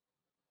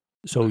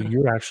 So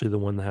you're actually the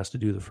one that has to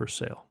do the first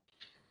sale.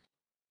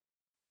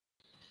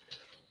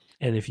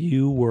 And if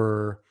you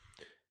were,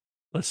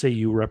 let's say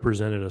you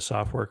represented a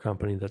software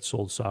company that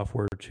sold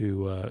software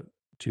to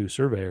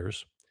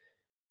surveyors,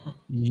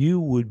 you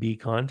would be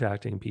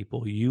contacting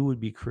people. You would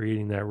be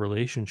creating that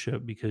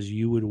relationship because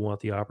you would want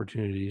the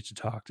opportunity to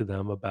talk to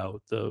them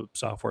about the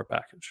software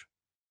package.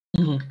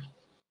 Mm-hmm.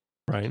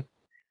 Right?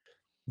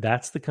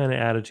 That's the kind of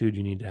attitude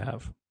you need to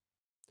have.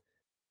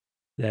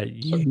 That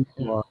you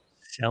are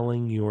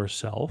selling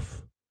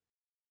yourself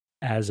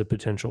as a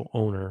potential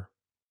owner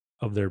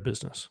of their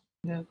business.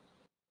 Yeah,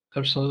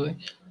 absolutely.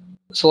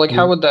 So like,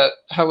 how would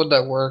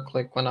that work?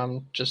 Like when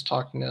I'm just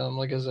talking to them,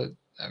 like,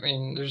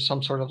 there's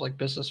some sort of like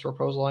business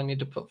proposal I need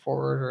to put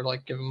forward, or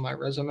like give them my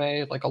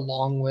resume, like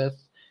along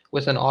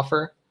with an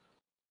offer?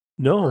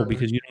 No,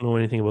 because you don't know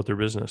anything about their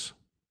business.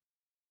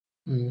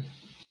 Mm.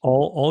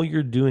 All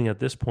you're doing at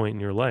this point in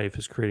your life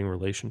is creating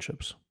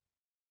relationships.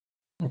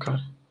 Okay.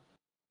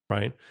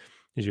 Right?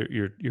 Is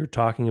you're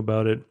talking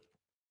about it.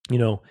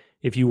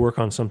 If you work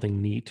on something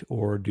neat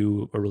or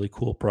do a really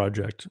cool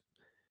project,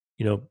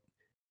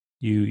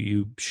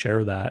 you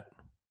share that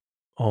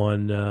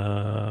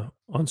on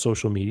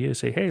social media.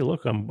 Say, hey,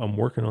 look, I'm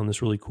working on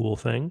this really cool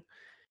thing.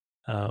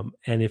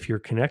 And if you're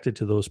connected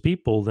to those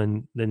people,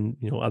 then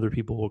other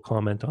people will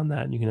comment on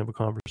that, and you can have a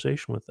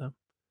conversation with them.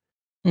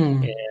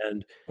 Mm.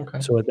 And Okay.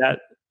 so at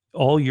that,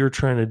 all you're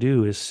trying to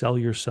do is sell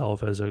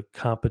yourself as a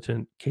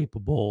competent,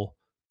 capable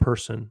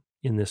person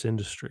in this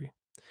industry.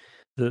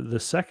 The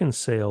second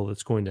sale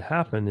that's going to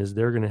happen is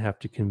they're going to have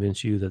to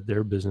convince you that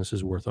their business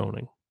is worth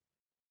owning.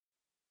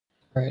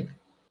 Right.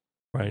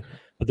 Right.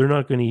 But they're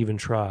not going to even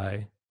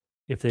try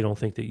if they don't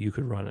think that you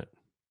could run it.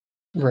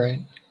 Right.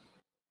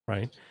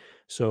 Right.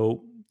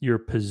 So you're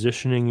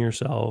positioning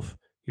yourself,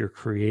 you're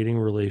creating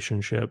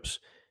relationships,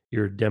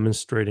 you're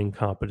demonstrating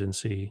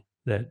competency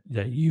that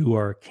you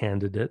are a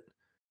candidate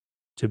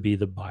to be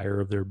the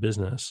buyer of their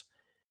business.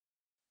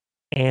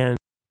 And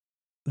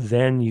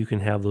then you can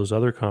have those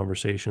other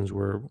conversations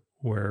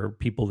where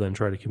people then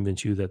try to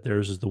convince you that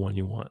theirs is the one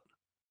you want.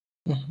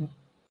 Mm-hmm.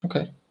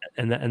 Okay.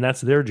 And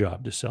that's their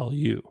job, to sell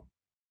you.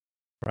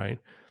 Right.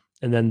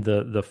 And then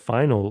the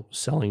final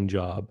selling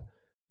job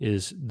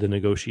is the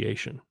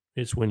negotiation.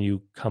 It's when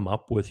you come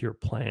up with your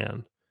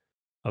plan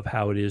of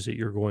how it is that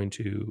you're going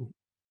to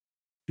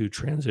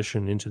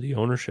transition into the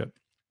ownership.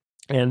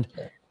 And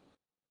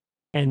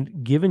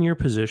given your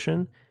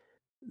position,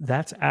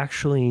 that's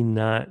actually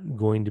not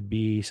going to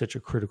be such a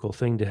critical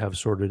thing to have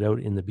sorted out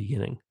in the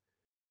beginning.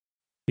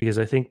 Because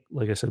I think,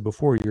 like I said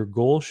before, your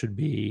goal should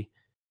be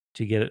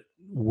to get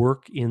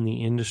work in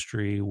the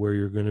industry where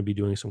you're going to be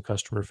doing some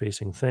customer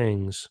facing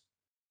things.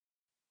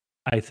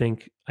 I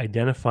think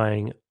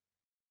identifying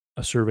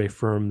a survey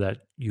firm that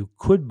you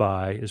could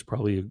buy is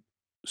probably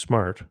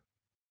smart.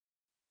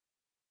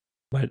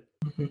 But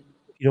Mm-hmm.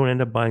 if you don't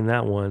end up buying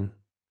that one,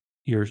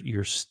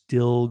 you're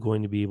still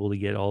going to be able to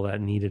get all that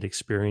needed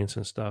experience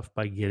and stuff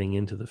by getting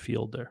into the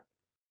field there.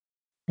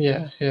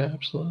 Yeah, yeah,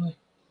 absolutely.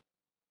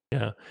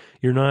 Yeah,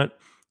 you're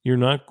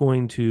not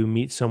going to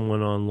meet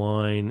someone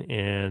online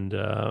and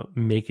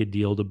make a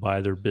deal to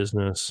buy their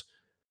business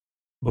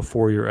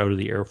before you're out of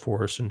the Air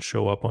Force and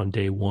show up on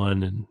day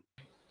one and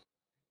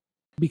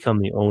become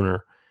the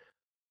owner.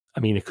 I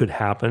mean, it could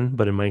happen,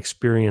 but in my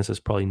experience, it's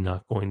probably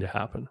not going to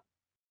happen.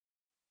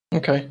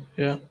 Okay,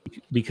 yeah.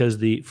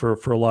 Because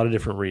for a lot of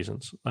different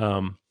reasons.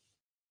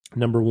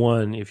 Number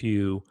one, if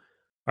you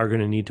are going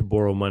to need to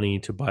borrow money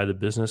to buy the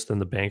business, then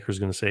the banker is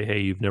going to say, "Hey,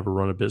 you've never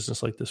run a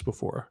business like this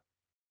before."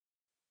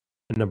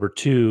 And number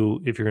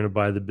two, if you're going to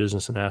buy the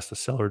business and ask the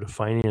seller to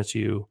finance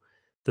you,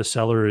 the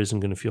seller isn't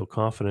going to feel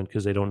confident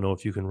because they don't know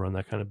if you can run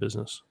that kind of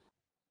business,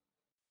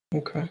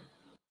 Okay.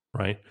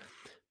 right?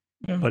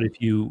 Yeah. But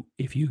if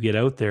you get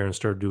out there and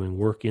start doing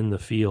work in the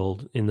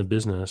field, in the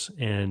business,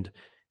 and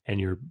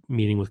you're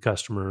meeting with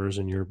customers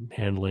and you're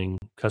handling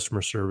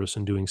customer service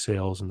and doing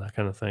sales and that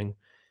kind of thing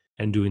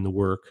and doing the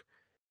work,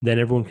 then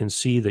everyone can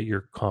see that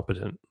you're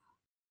competent,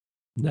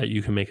 that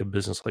you can make a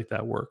business like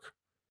that work.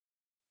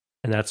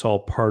 And that's all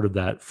part of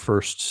that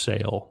first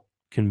sale,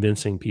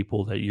 convincing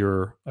people that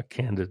you're a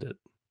candidate.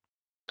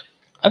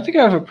 I think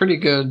I have a pretty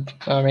good,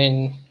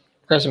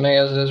 resume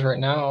as it is right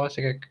now. I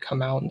think I could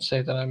come out and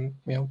say that I'm,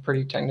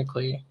 pretty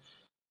technically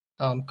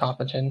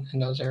competent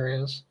in those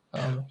areas.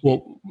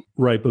 Well,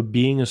 right, but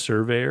being a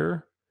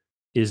surveyor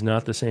is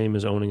not the same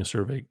as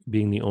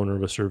being the owner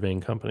of a surveying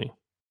company.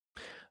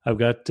 I've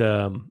got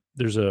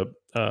there's a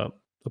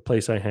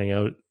place I hang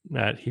out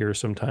at here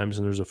sometimes,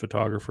 and there's a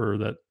photographer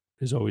that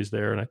is always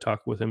there, and I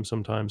talk with him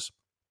sometimes.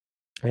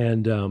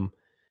 And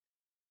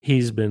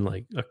he's been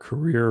like a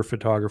career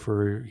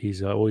photographer.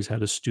 He's always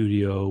had a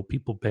studio.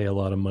 People pay a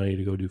lot of money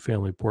to go do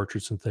family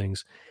portraits and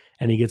things,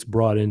 and he gets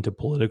brought into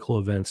political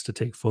events to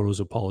take photos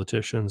of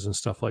politicians and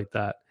stuff like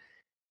that.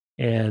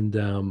 And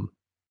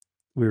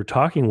we were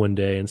talking one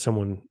day, and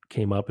someone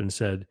came up and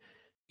said,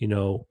 you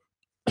know,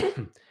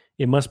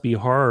 it must be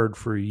hard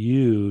for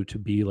you to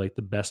be like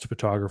the best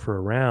photographer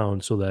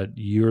around so that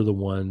you're the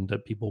one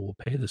that people will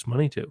pay this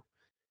money to.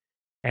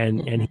 And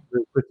he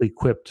very quickly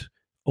quipped,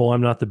 "Oh,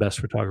 I'm not the best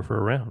photographer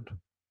around,"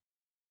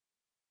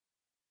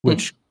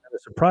 which kind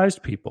of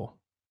surprised people.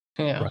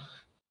 Yeah. Right.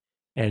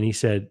 And he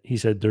said,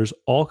 there's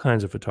all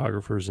kinds of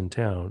photographers in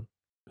town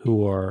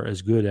who are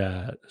as good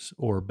as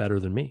or better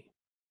than me.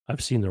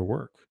 I've seen their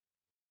work.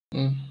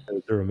 Mm.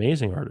 They're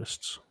amazing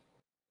artists.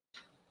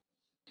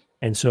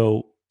 And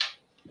so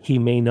he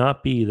may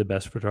not be the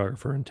best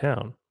photographer in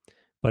town,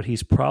 but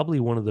he's probably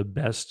one of the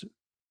best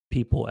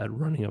people at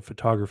running a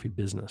photography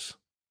business,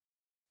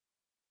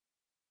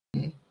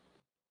 Mm.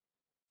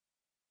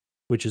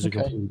 which is a Okay.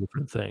 completely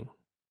different thing.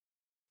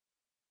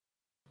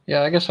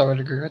 Yeah, I guess I would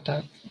agree with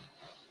that.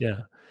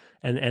 Yeah.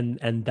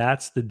 And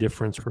that's the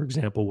difference, for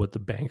example, what the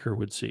banker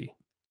would see.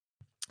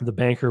 The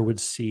banker would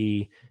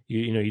see,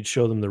 you'd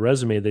show them the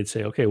resume, they'd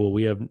say, "Okay, well,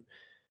 we have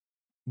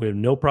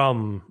no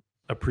problem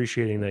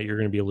appreciating that you're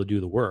going to be able to do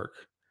the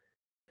work,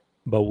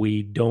 but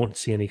we don't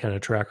see any kind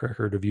of track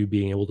record of you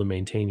being able to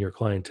maintain your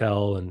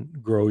clientele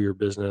and grow your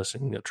business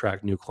and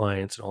attract new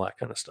clients and all that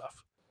kind of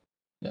stuff."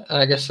 Yeah,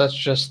 I guess that's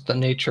just the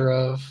nature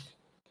of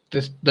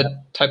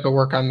the type of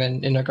work I'm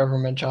in a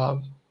government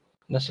job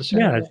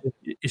necessarily.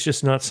 Yeah, it's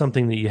just not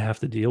something that you have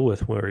to deal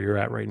with where you're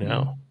at right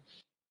now.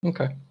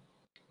 Okay.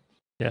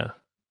 Yeah.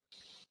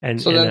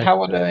 So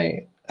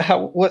then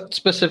what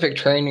specific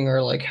training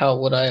or like how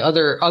would I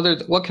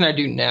what can I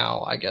do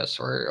now, I guess,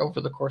 or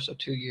over the course of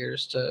 2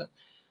 years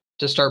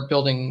to start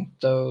building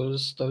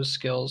those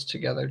skills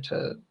together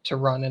to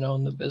run and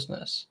own the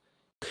business?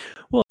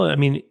 Well, I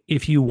mean,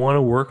 if you want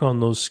to work on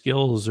those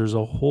skills, there's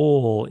a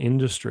whole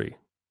industry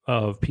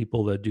of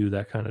people that do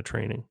that kind of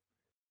training.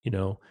 You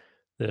know,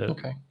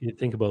 Okay. you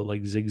think about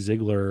like Zig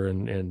Ziglar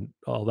and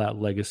all that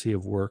legacy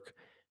of work,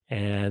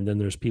 and then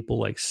there's people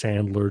like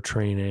Sandler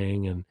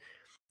training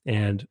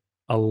and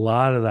a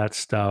lot of that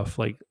stuff.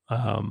 Like,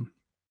 I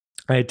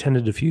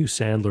attended a few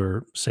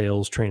Sandler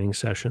sales training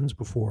sessions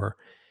before,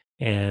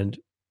 and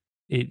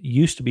it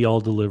used to be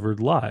all delivered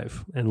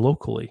live and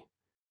locally.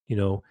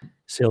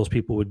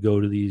 Salespeople would go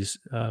to these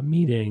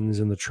meetings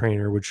and the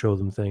trainer would show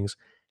them things.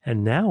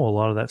 And now a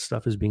lot of that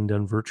stuff is being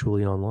done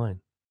virtually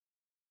online.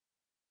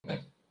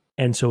 Okay.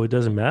 And so it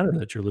doesn't matter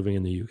that you're living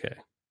in the UK,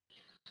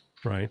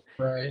 right?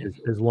 Right.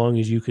 As long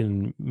as you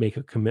can make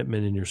a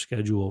commitment in your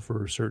schedule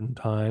for a certain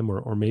time,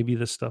 or maybe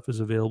this stuff is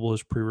available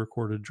as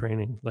pre-recorded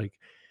training. Like,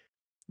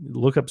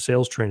 look up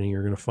sales training,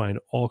 you're going to find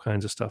all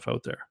kinds of stuff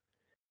out there.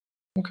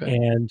 Okay.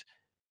 And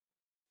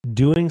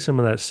doing some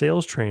of that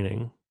sales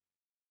training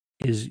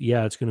is,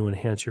 it's going to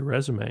enhance your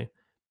resume.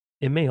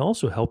 It may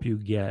also help you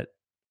get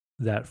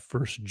that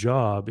first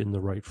job in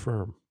the right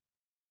firm,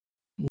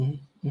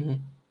 Mm-hmm.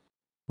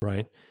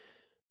 right?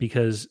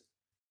 Because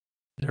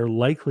there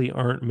likely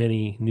aren't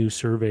many new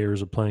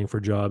surveyors applying for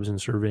jobs in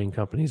surveying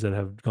companies that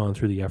have gone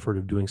through the effort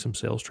of doing some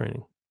sales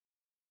training.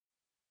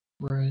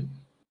 Right.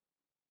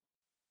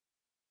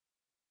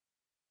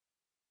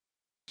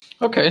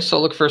 Okay, so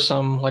look for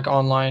some like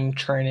online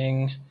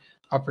training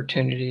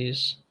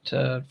opportunities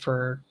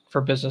for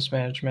business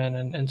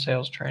management and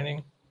sales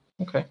training.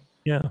 Okay.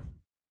 Yeah.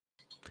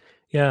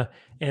 Yeah.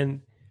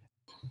 And,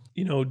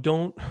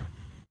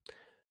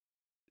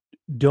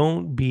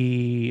 don't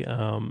be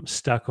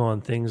stuck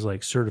on things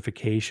like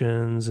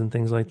certifications and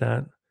things like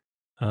that.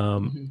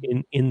 Hmm.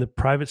 In the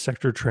private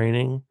sector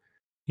training,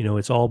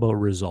 it's all about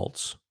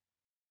results.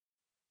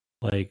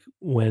 Like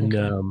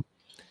Okay.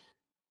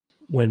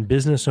 when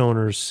business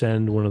owners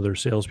send one of their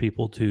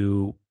salespeople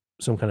to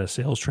some kind of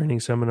sales training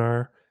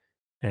seminar,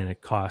 and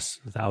it costs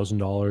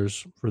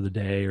 $1,000 for the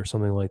day or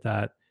something like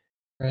that.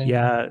 Right.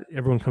 Yeah,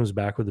 everyone comes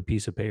back with a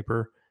piece of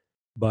paper,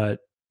 but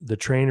the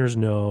trainers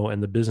know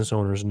and the business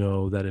owners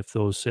know that if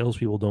those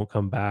salespeople don't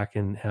come back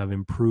and have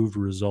improved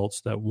results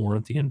that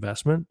warrant the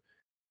investment,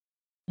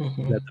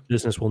 Hmm. that the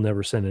business will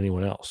never send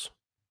anyone else.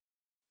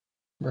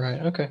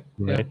 Right. Okay.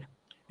 Yeah. Right.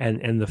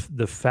 And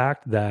the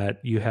fact that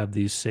you have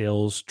these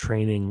sales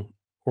training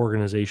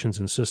organizations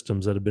and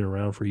systems that have been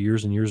around for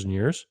years and years and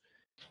years,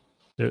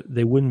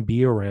 they wouldn't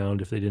be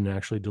around if they didn't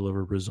actually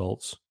deliver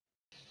results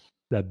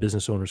that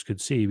business owners could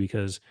see.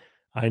 Because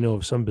I know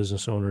of some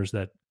business owners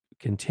that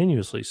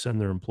continuously send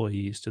their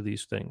employees to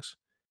these things,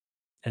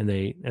 and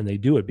they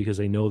do it because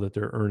they know that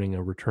they're earning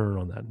a return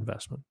on that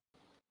investment.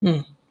 Hmm.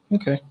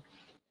 Okay.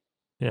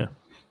 Yeah.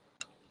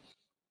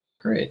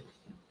 Great.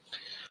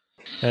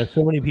 And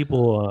so many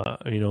people,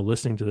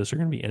 listening to this are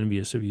going to be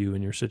envious of you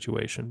in your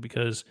situation,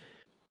 because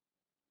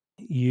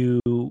you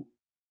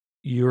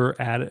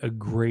you're at a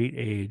great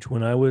age.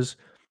 When I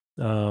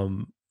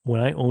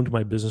owned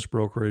my business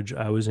brokerage,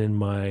 I was in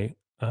my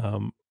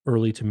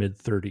early to mid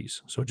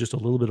 30s, so just a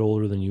little bit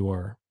older than you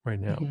are right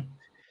now. Hmm.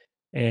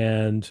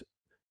 And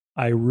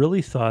I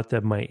really thought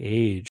that my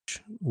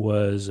age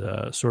was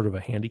sort of a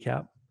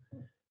handicap,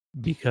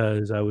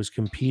 because I was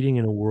competing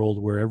in a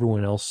world where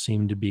everyone else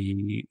seemed to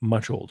be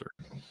much older,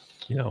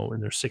 in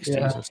their 60s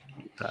Yeah. and stuff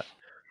like that.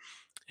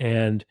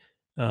 And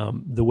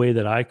the way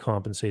that I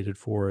compensated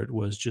for it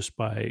was just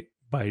by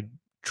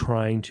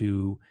trying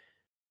to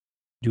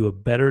do a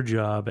better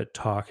job at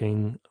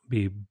talking,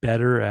 be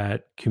better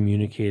at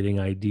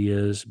communicating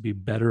ideas, be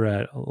better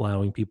at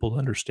allowing people to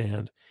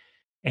understand,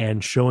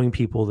 and showing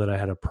people that I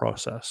had a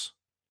process,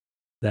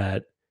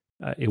 that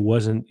it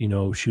wasn't,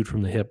 shoot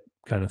from the hip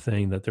kind of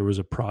thing, that there was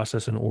a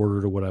process and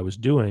order to what I was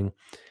doing.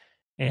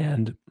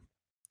 And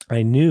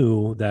I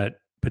knew that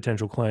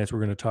potential clients were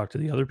going to talk to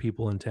the other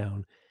people in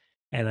town.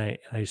 And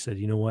I said,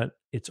 you know what?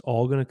 It's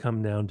all going to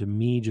come down to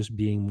me just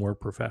being more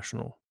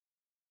professional.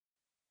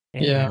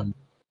 Yeah.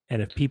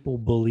 And if people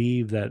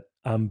believe that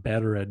I'm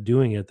better at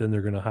doing it, then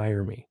they're going to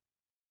hire me.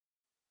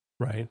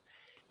 Right.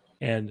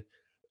 And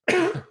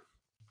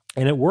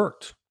and it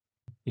worked.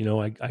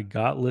 I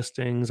got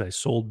listings, I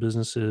sold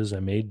businesses, I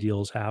made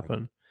deals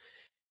happen.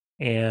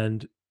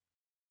 And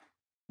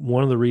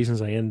one of the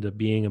reasons I ended up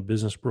being a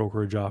business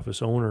brokerage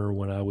office owner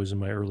when I was in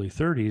my early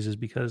 30s is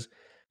because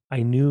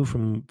I knew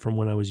from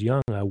when I was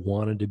young I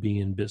wanted to be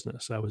in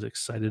business. I was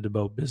excited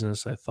about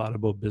business. I thought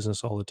about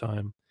business all the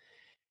time.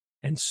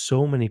 And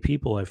so many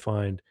people, I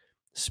find,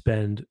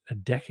 spend a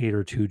decade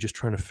or two just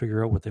trying to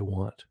figure out what they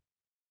want.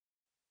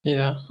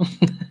 Yeah.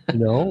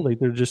 Like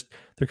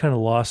they're kind of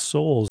lost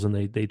souls, and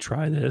they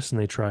try this and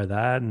they try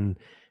that, and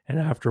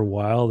after a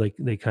while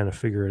they kind of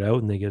figure it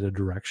out, and they get a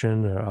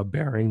direction, a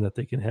bearing that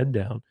they can head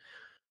down.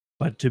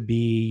 But to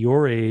be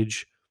your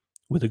age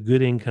with a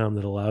good income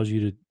that allows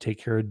you to take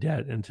care of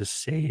debt and to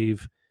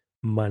save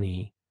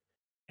money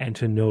and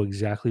to know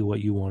exactly what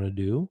you want to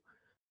do,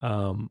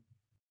 um,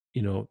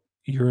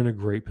 you're in a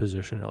great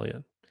position,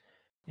 Elliot.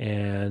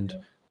 And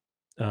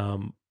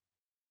um,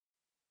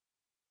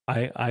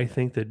 I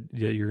think that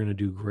you're going to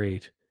do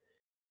great.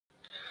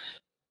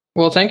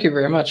 Well, thank you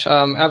very much.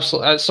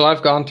 Absolutely. So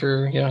I've gone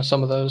through,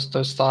 some of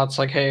those thoughts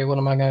like, hey, what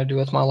am I going to do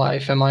with my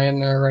life? Am I in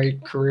the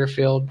right career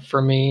field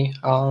for me?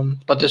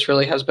 But this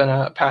really has been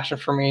a passion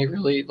for me.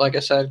 Really, like I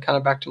said, kind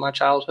of back to my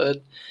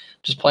childhood,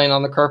 just playing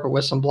on the carpet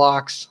with some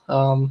blocks,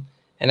 and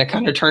it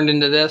kind of turned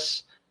into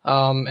this.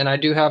 And I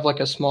do have like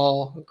a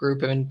small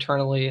group of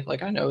internally,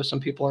 like I know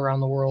some people around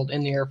the world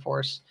in the Air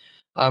Force.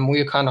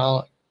 We kind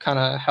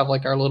of have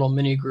like our little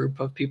mini group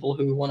of people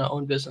who want to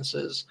own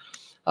businesses.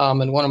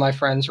 And one of my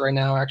friends right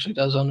now actually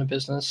does own a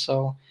business,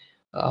 so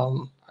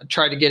I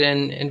try to get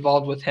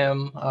involved with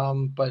him,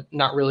 but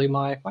not really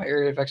my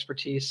area of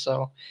expertise.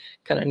 So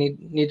kind of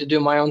need to do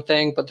my own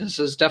thing. But this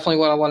is definitely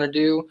what I want to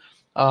do.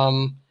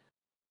 Um,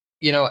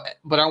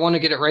 but I want to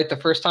get it right the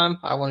first time.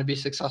 I want to be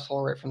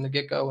successful right from the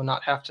get go and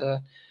not have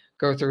to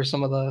go through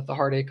some of the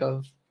heartache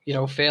of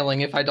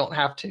failing if I don't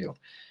have to.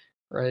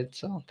 Right.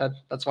 So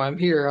that's why I'm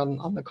here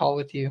on the call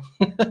with you.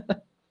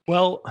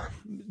 Well,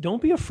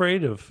 don't be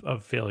afraid of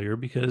failure,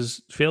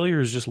 because failure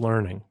is just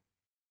learning,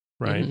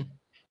 right? Hmm.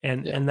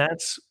 And Yeah. and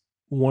that's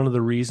one of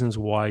the reasons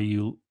why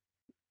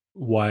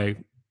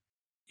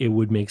it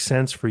would make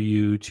sense for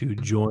you to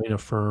join a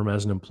firm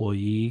as an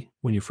employee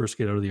when you first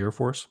get out of the Air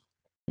Force,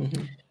 Hmm.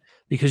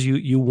 because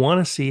you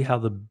want to see how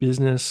the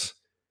business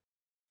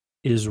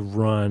is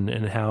run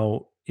and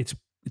how it's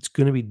it's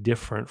going to be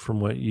different from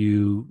what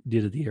you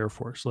did at the Air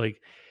Force.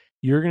 Like,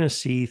 you're going to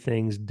see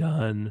things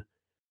done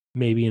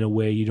maybe in a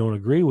way you don't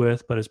agree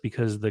with, but it's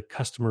because the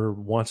customer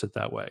wants it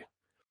that way.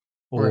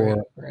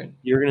 Or right.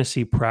 You're going to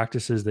see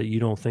practices that you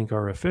don't think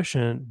are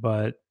efficient,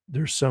 but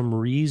there's some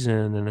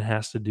reason, and it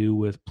has to do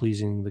with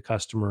pleasing the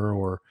customer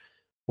or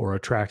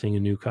attracting a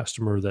new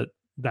customer,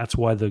 that's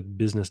why the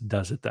business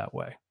does it that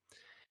way.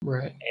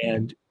 Right.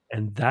 And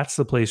that's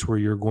the place where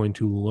you're going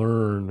to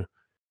learn,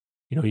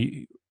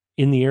 in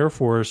the Air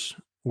Force,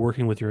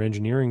 working with your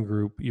engineering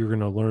group, you're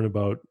going to learn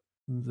about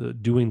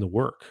doing the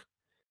work.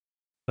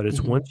 But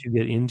it's once you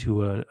get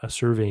into a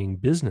surveying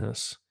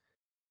business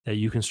that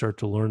you can start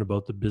to learn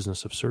about the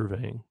business of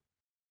surveying.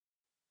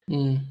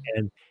 And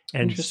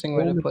interesting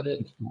way to put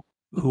it.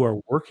 Who are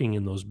working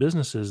in those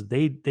businesses,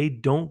 they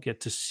don't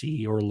get to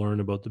see or learn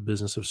about the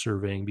business of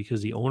surveying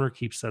because the owner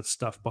keeps that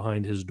stuff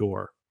behind his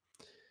door.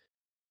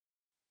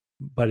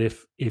 But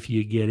if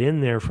you get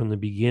in there from the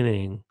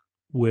beginning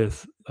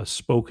with a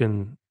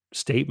spoken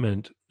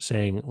statement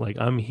saying, like,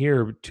 I'm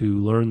here to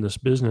learn this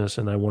business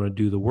and I want to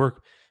do the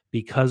work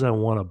because I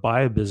want to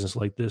buy a business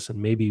like this, and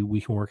maybe we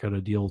can work out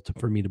a deal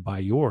for me to buy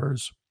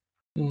yours.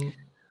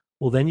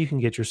 Well, then you can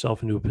get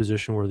yourself into a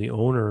position where the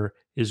owner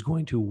is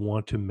going to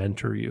want to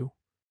mentor you,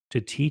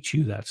 to teach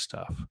you that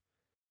stuff,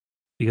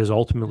 because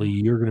ultimately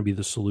you're going to be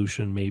the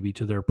solution maybe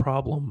to their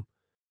problem,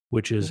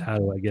 which is, how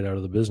do I get out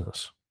of the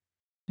business?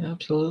 Yeah,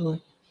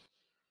 absolutely.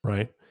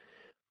 Right.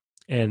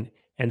 And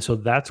so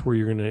that's where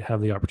you're going to have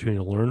the opportunity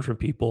to learn from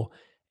people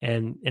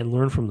and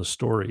learn from the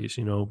stories,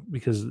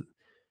 because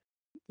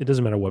it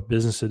doesn't matter what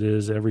business it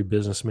is. Every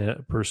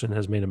person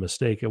has made a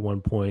mistake at one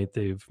point.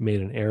 They've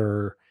made an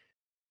error.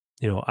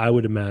 I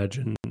would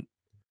imagine,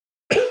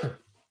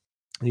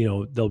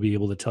 they'll be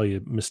able to tell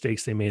you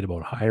mistakes they made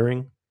about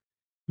hiring,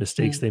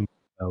 mistakes they made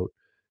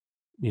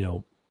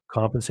about,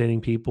 compensating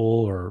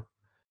people,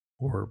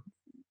 or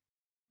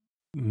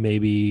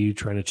maybe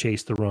trying to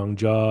chase the wrong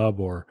job,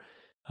 or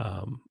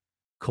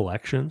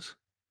collections.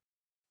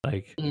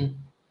 Like,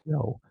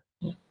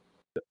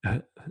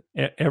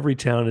 every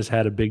town has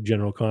had a big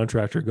general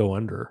contractor go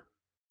under.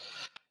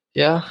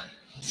 Yeah,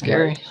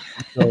 scary.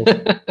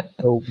 Right?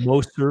 So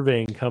most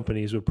surveying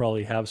companies would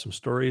probably have some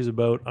stories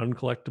about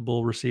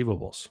uncollectible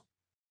receivables.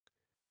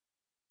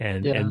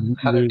 And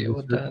how to deal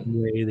with that.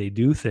 Way they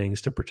do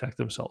things to protect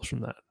themselves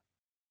from that.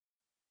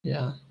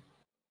 Yeah,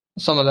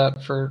 some of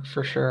that for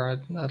sure.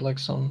 I'd like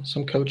some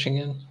coaching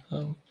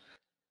in.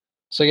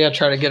 So yeah,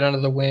 try to get under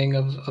the wing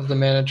of the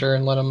manager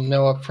and let them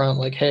know up front,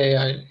 like, hey,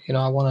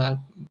 I want to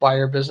buy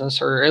your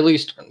business, or at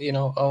least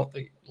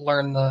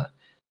learn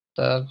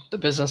the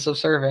business of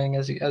surveying,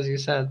 as you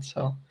said.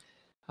 So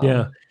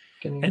yeah,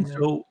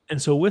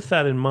 and so with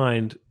that in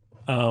mind,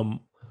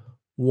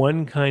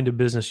 one kind of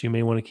business you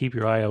may want to keep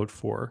your eye out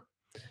for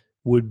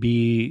would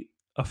be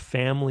a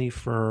family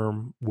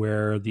firm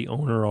where the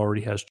owner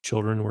already has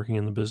children working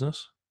in the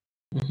business.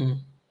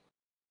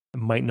 It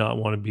might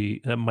not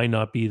be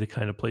the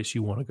kind of place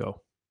you want to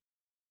go.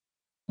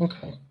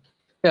 Okay.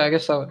 Yeah, I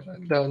guess that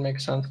would make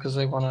sense, because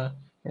they want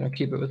to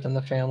keep it within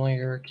the family,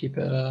 or keep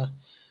it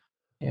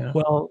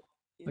well,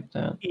 like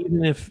that.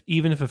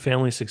 Even if a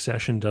family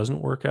succession doesn't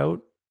work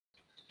out,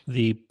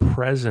 the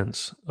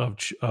presence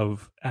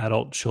of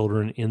adult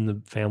children in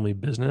the family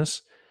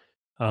business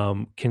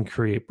can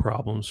create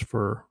problems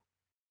for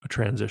a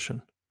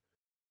transition.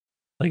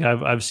 Like,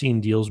 I've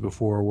seen deals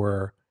before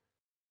where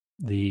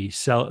the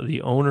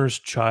owner's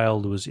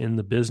child was in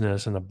the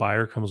business and a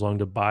buyer comes along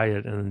to buy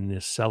it, and then the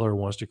seller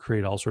wants to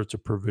create all sorts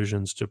of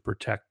provisions to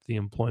protect the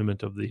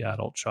employment of the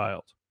adult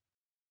child.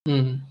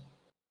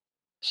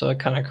 So it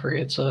kind of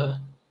creates a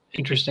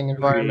interesting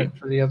environment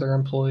for the other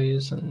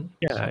employees, and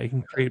it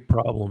can create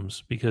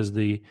problems because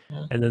and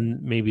then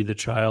maybe the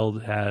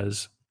child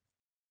has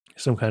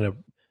some kind of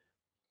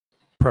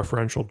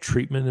preferential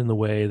treatment in the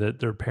way that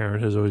their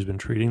parent has always been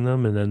treating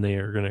them, and then they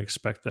are going to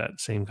expect that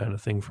same kind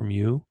of thing from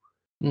you.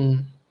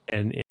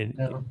 And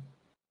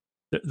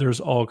there's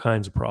all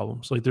kinds of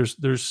problems. Like,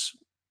 there's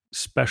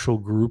special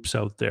groups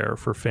out there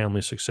for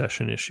family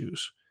succession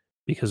issues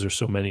because there's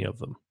so many of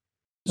them.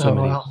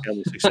 Family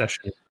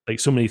succession, like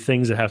so many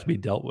things that have to be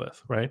dealt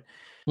with, right?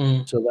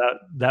 So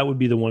that would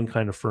be the one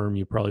kind of firm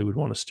you probably would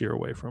want to steer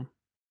away from.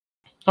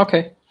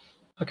 Okay.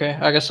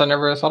 I guess I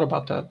never thought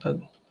about that.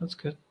 That's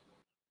good.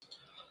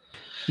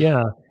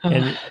 Yeah,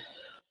 and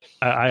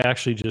I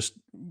actually just,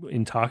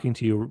 in talking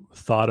to you,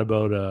 thought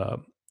about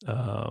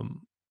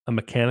a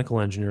mechanical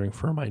engineering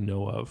firm I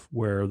know of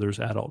where there's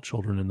adult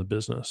children in the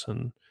business,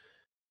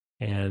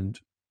 and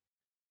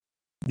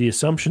the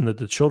assumption that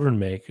the children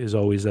make is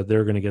always that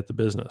they're going to get the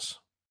business.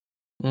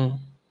 And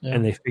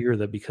they figure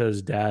that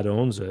because dad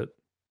owns it,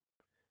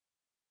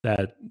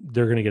 that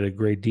they're going to get a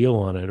great deal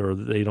on it, or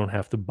they don't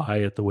have to buy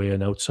it the way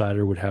an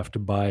outsider would have to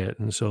buy it.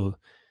 And so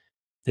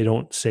they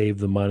don't save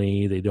the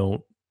money. They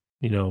don't,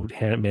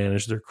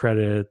 manage their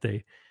credit.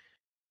 They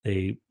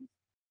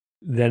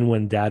then,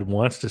 when dad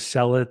wants to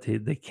sell it,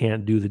 they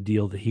can't do the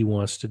deal that he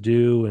wants to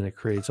do, and it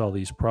creates all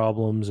these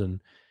problems. And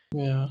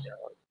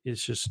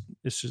it's just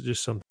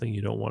something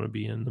you don't want to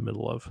be in the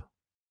middle of.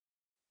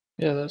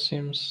 Yeah, that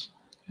seems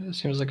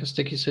like a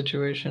sticky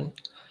situation.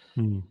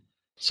 Hmm.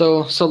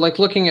 So like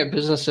looking at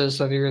businesses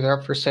that are either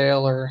up for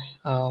sale or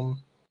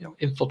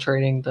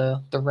infiltrating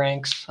the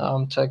ranks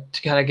to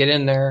kind of get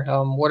in there.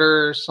 What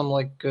are some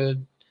like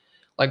good,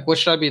 like what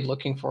should I be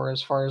looking for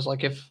as far as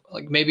like if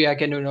like maybe I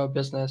get into a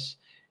business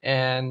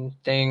and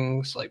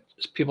things like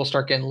people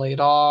start getting laid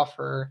off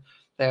or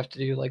they have to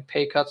do like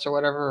pay cuts or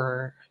whatever,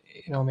 or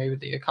maybe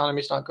the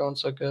economy's not going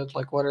so good.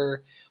 Like what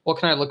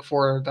can I look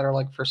for that are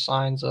like for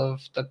signs of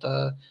that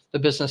the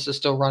business is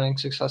still running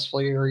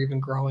successfully or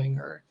even growing,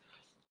 or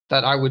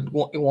that I would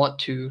want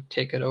to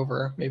take it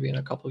over maybe in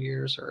a couple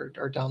years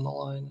or down the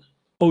line?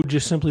 Oh,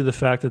 just simply the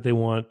fact that they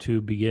want to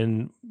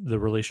begin the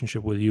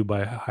relationship with you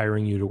by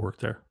hiring you to work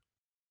there.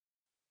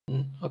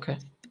 Okay.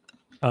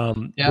 Yeah,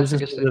 I Businesses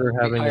guess they that are would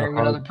be having a hiring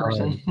hard another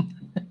person. time,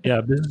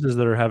 yeah, businesses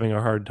that are having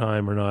a hard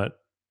time are not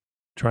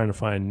trying to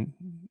find,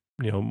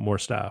 more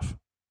staff,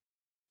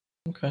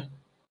 Okay.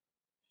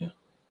 Yeah.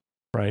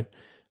 right?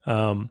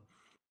 Um,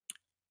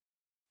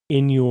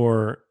 in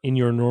your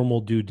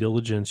normal due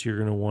diligence, you're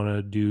going to want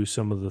to do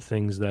some of the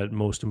things that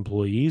most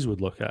employees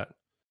would look at.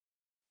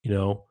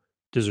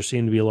 Does there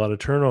seem to be a lot of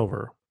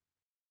turnover?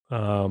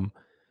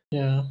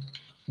 Yeah.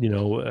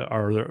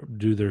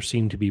 Do there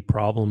seem to be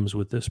problems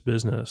with this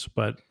business?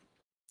 But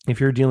if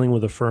you're dealing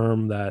with a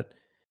firm that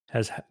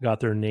has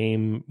got their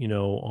name,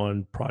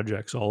 on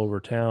projects all over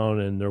town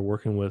and they're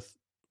working with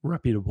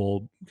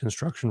reputable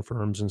construction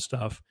firms and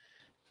stuff,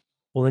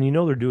 well, then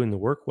they're doing the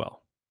work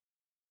well.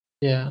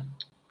 Yeah.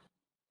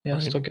 Yeah.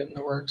 Right? Still getting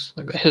the works.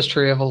 Like the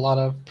history of a lot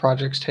of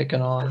projects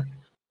taken on.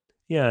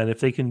 Yeah, and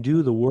if they can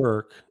do the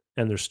work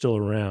and they're still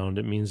around,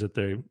 it means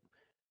that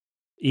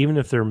even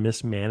if they're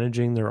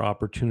mismanaging their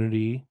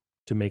opportunity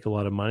to make a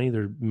lot of money,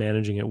 they're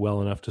managing it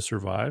well enough to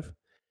survive.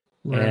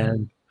 Right.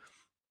 And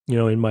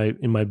in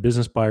my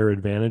business buyer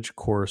advantage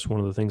course, one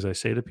of the things I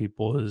say to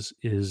people is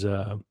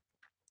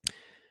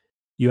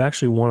you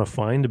actually want to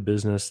find a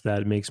business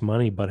that makes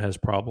money but has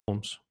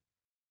problems.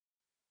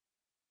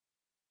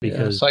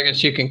 Because so I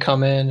guess you can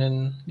come in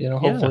and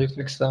hopefully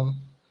fix them.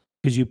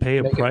 Because you pay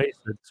a price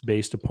that's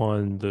based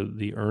upon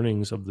the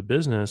earnings of the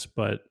business,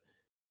 but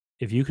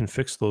if you can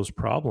fix those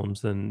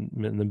problems, then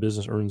the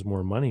business earns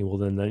more money. Well,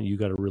 then you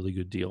got a really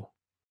good deal.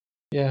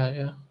 Yeah.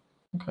 Yeah.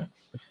 Okay.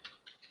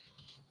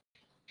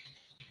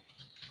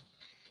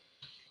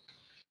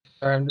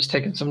 Sorry, I'm just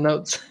taking some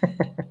notes.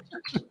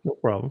 No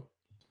problem.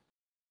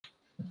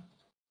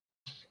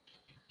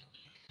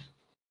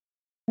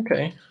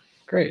 Okay,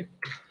 great.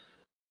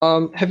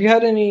 Have you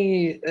had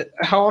any?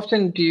 How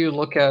often do you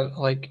look at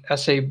like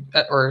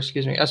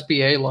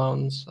SBA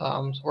loans,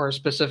 or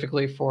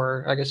specifically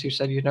for? I guess you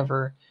said you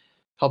never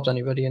helped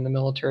anybody in the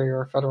military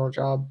or a federal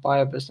job buy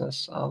a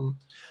business.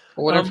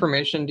 What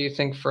information do you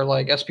think for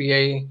like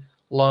SBA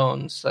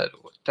loans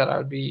that I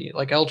would be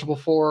like eligible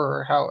for,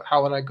 or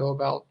how would I go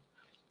about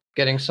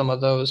getting some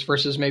of those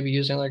versus maybe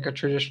using like a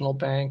traditional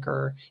bank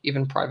or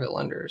even private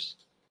lenders?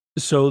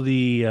 So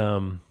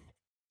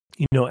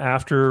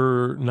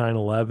after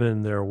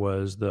 9/11, there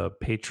was the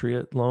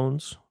Patriot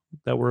loans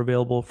that were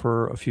available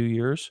for a few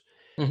years,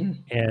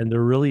 and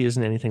there really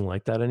isn't anything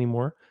like that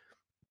anymore.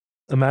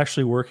 I'm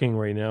actually working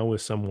right now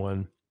with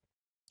someone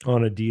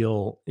on a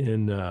deal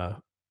in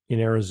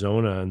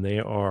Arizona, and they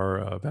are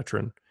a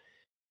veteran.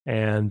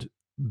 And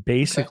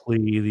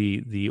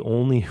basically, the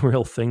only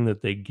real thing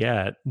that they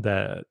get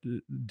that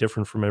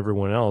different from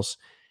everyone else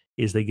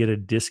is they get a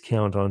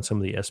discount on some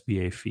of the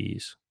SBA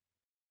fees.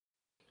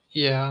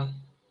 Yeah.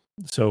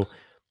 So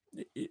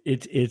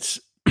it's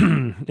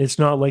it's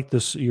not like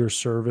this. Your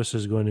service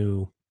is going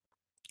to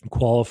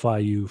qualify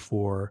you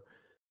for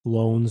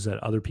loans that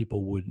other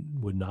people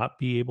would not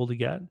be able to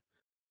get.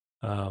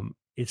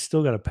 It's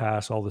still got to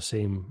pass all the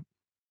same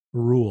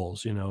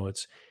rules.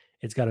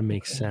 It's got to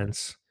make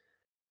sense.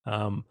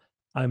 I'm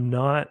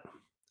not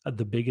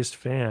the biggest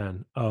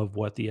fan of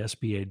what the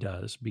SBA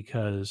does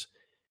because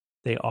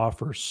they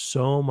offer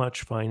so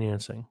much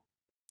financing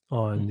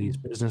on these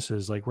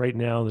businesses. Like right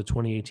now, the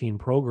 2018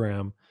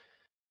 program,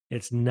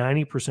 it's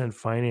 90%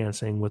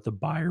 financing with the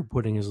buyer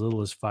putting as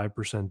little as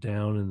 5%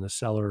 down and the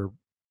seller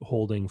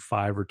holding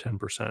 5 or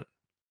 10%.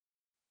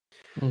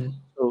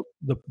 So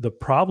the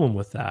problem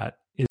with that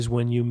is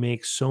when you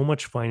make so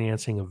much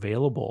financing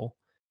available,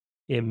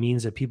 it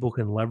means that people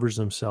can leverage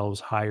themselves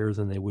higher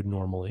than they would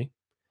normally,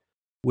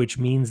 which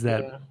means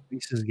that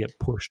leases get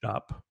pushed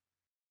up.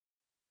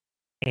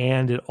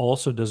 And it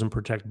also doesn't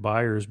protect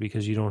buyers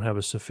because you don't have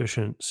a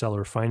sufficient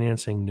seller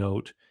financing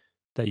note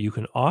that you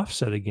can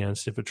offset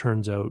against if it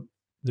turns out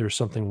there's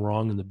something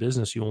wrong in the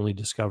business you only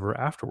discover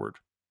afterward.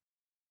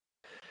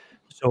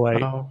 So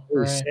I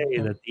always say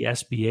that the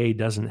SBA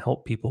doesn't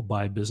help people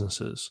buy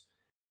businesses.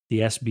 The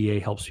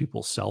SBA helps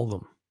people sell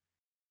them.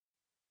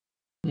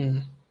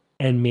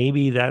 And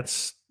maybe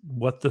that's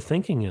what the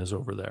thinking is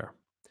over there.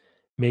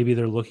 Maybe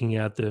they're looking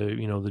at the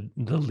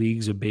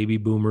leagues of baby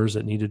boomers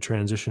that need to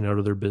transition out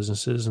of their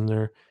businesses, and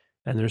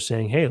they're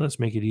saying, hey, let's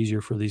make it easier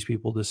for these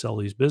people to sell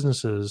these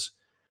businesses.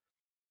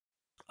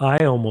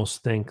 I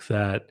almost think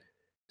that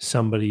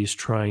somebody's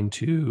trying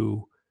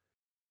to,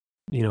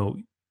 you know,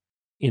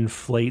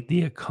 inflate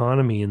the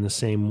economy in the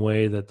same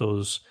way that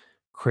those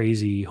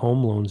crazy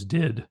home loans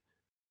did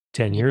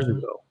 10 years Yeah.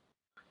 ago.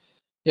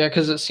 Yeah,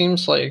 because it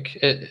seems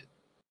like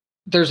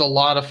there's a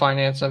lot of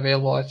finance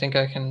available. I think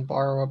I can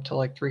borrow up to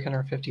like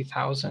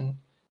 350,000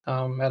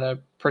 at a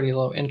pretty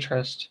low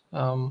interest.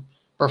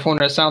 Or from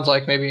what it sounds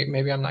like,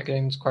 maybe I'm not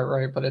getting this quite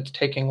right, but it's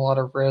taking a lot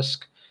of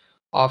risk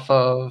off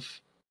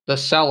of the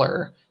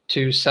seller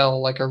to sell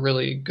like a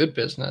really good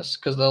business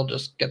because they'll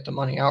just get the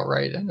money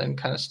outright and then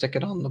kind of stick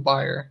it on the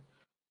buyer.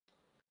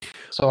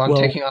 So I'm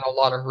Well, taking on a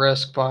lot of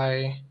risk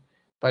by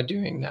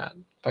doing that,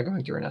 by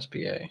going through an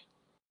SBA.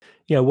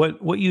 yeah,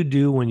 what you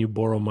do when you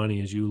borrow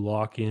money is you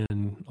lock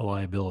in a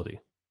liability.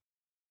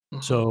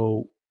 Mhm.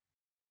 So,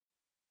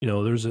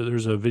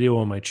 there's a video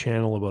on my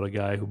channel about a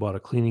guy who bought a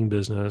cleaning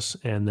business,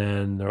 and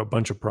then a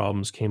bunch of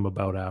problems came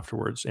about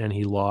afterwards, and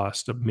he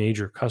lost a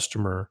major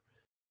customer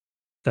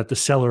that the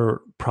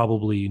seller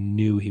probably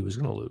knew he was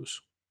going to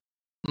lose.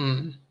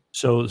 Mm.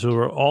 So there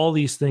are all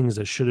these things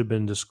that should have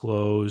been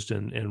disclosed,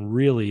 and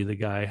really the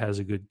guy has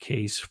a good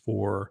case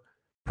for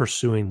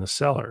pursuing the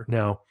seller.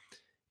 Now,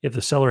 if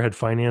the seller had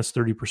financed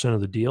 30% of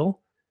the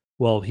deal,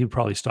 well, he'd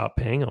probably stop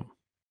paying him.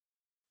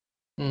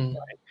 Mm.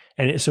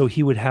 And so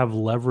he would have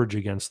leverage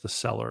against the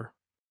seller.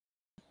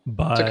 To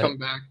But come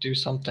back, do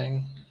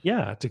something.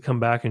 yeah, to come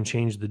back and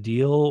change the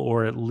deal,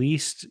 or at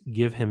least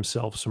give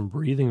himself some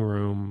breathing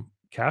room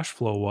cash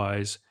flow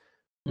wise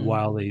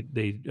while Mm.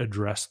 they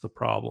address the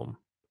problem.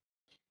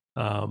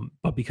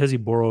 But because he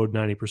borrowed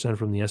 90%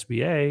 from the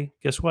SBA,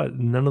 guess what?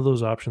 None of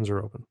those options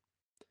are open.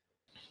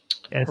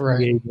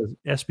 Right.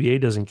 SBA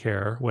doesn't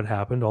care what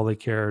happened. All they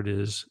cared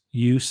is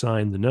you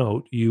signed the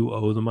note, you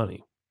owe the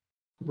money,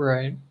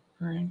 Right.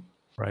 Right.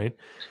 right?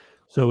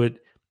 So it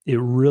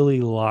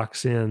really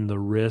locks in the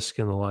risk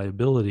and the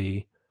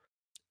liability,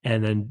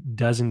 and then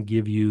doesn't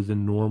give you the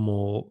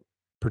normal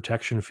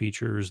protection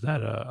features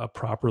that a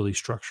properly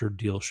structured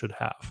deal should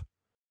have.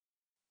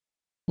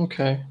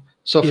 Okay.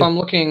 So if If I'm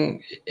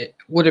looking,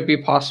 would it be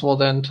possible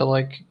then to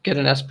like get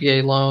an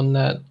SBA loan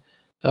that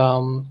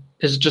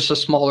is just a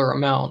smaller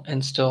amount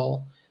and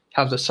still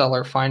have the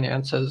seller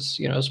finance as,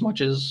 as much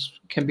as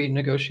can be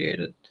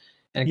negotiated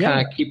and Yeah,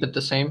 kind of keep it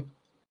the same?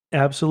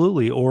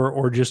 absolutely,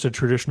 or just a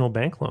traditional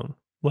bank loan.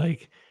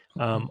 Like,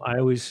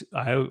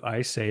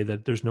 I say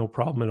that there's no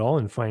problem at all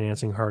in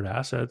financing hard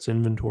assets,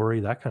 inventory,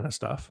 that kind of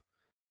stuff.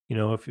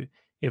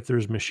 If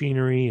there's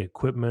machinery,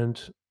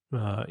 equipment,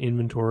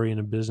 inventory in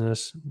a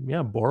business,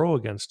 yeah, borrow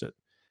against it,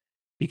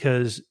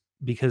 because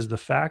the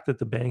fact that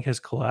the bank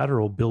has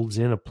collateral builds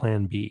in a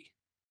plan B.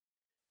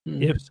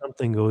 If Mm.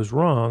 something goes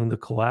wrong, the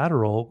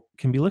collateral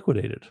can be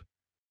liquidated.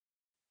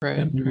 Now,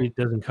 Right. maybe Right. it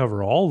doesn't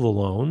cover all the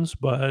loans,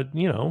 but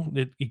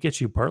it gets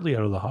you partly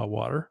out of the hot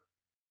water,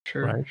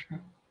 Sure. right?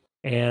 Sure.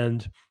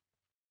 And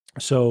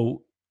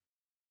so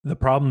the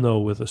problem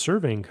though with a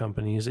surveying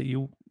company is that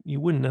you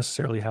wouldn't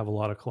necessarily have a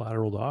lot of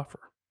collateral to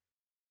offer.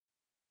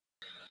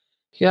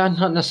 Yeah,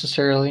 not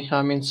necessarily.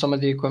 I mean, some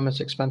of the equipment's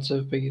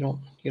expensive, but you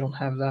don't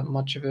have that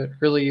much of it.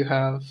 Really, you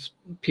have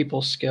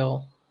people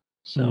skill.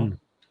 So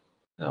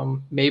Hmm.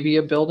 maybe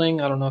a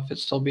building. I don't know if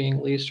it's still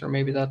being leased or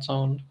maybe that's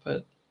owned,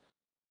 but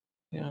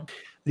yeah.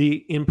 The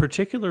in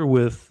particular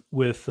with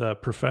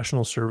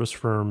professional service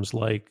firms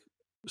like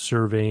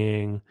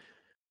surveying,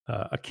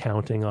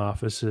 accounting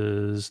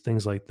offices,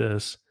 things like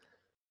this,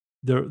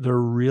 there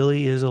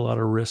really is a lot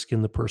of risk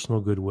in the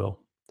personal goodwill.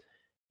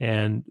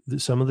 And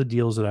some of the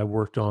deals that I've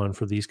worked on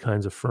for these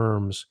kinds of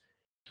firms,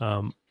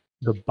 um,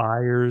 the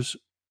buyers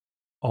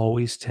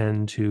always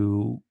tend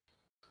to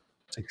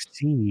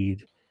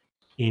succeed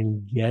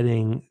in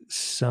getting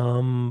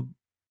some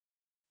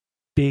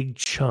big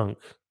chunk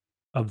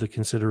of the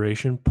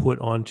consideration put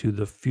onto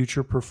the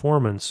future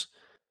performance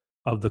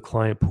of the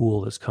client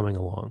pool that's coming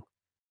along.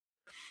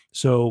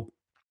 So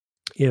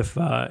if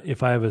I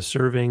have a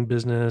surveying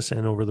business,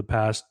 and over the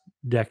past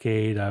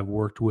decade I've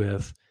worked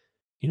with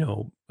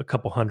a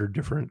couple hundred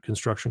different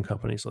construction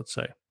companies, let's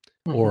say,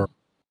 Hmm.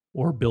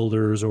 or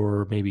builders,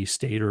 or maybe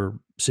state or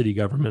city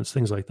governments,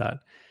 things like that.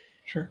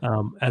 Sure.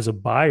 As a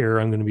buyer,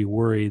 I'm going to be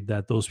worried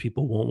that those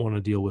people won't want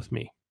to deal with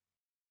me.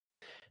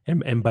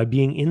 And by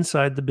being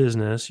inside the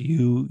business,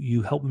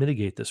 you help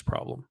mitigate this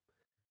problem.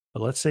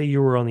 But let's say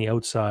you were on the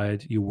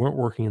outside, you weren't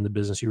working in the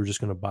business, you were just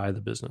going to buy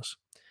the business.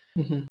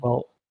 Hmm.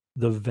 Well,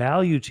 the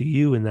value to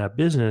you in that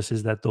business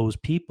is that those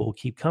people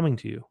keep coming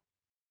to you,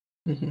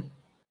 Hmm.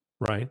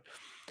 right?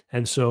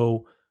 And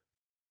so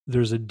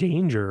there's a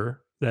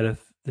danger that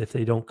if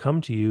they don't come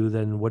to you,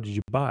 then what did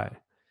you buy?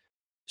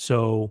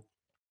 So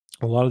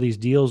a lot of these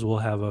deals will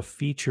have a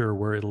feature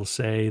where it'll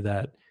say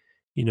that,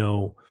 you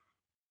know,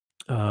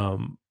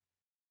 um,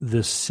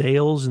 the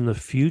sales in the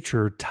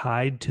future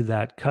tied to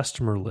that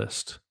customer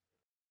list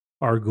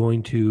are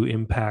going to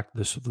impact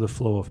the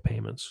flow of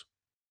payments.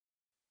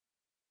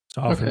 It's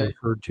often Okay.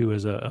 referred to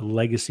as a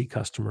legacy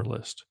customer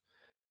list.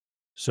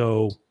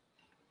 So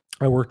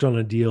I worked on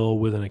a deal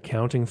with an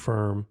accounting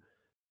firm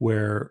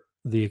where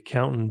the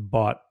accountant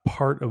bought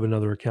part of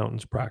another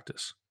accountant's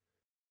practice.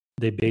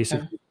 They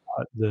basically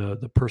got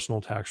the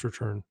personal tax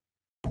return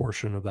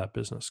portion of that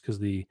business because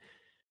the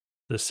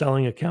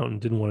selling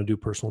accountant didn't want to do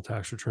personal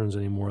tax returns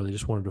anymore. They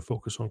just wanted to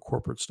focus on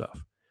corporate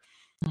stuff.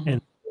 Mm-hmm.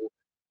 And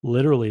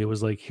literally, it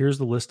was like, here's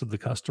the list of the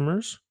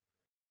customers.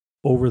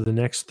 Over the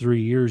next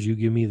 3 years, you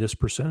give me this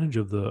percentage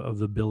of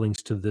the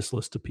billings to this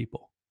list of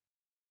people.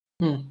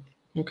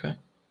 Okay.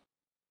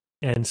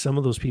 And some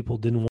of those people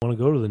didn't want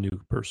to go to the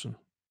new person.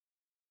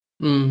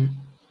 And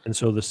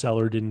so the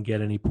seller didn't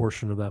get any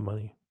portion of that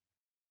money.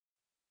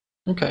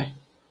 Okay.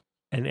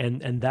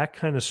 And that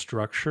kind of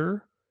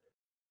structure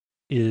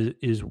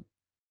is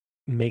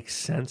makes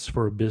sense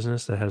for a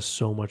business that has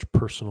so much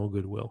personal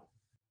goodwill.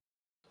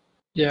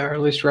 Yeah, or at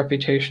least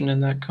reputation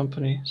in that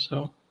company.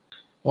 So,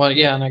 well,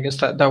 yeah, and I guess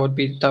that would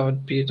be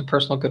the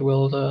personal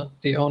goodwill of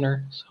the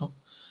owner. So.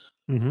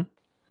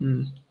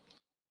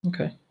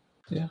 Okay.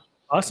 Yeah.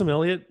 Awesome,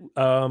 Elliot.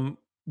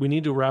 We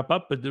need to wrap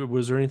up, but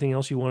was there anything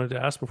else you wanted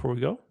to ask before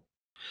we go?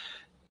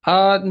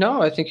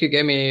 No, I think you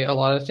gave me a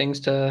lot of things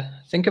to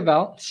think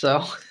about.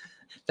 So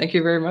thank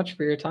you very much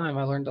for your time.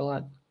 I learned a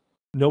lot.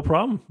 No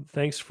problem.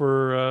 Thanks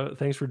for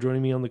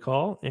joining me on the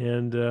call.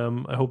 And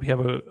I hope you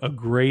have a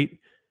great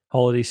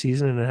holiday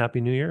season and a happy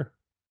new year.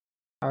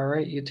 All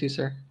right. You too,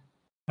 sir.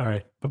 All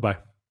right. Bye-bye.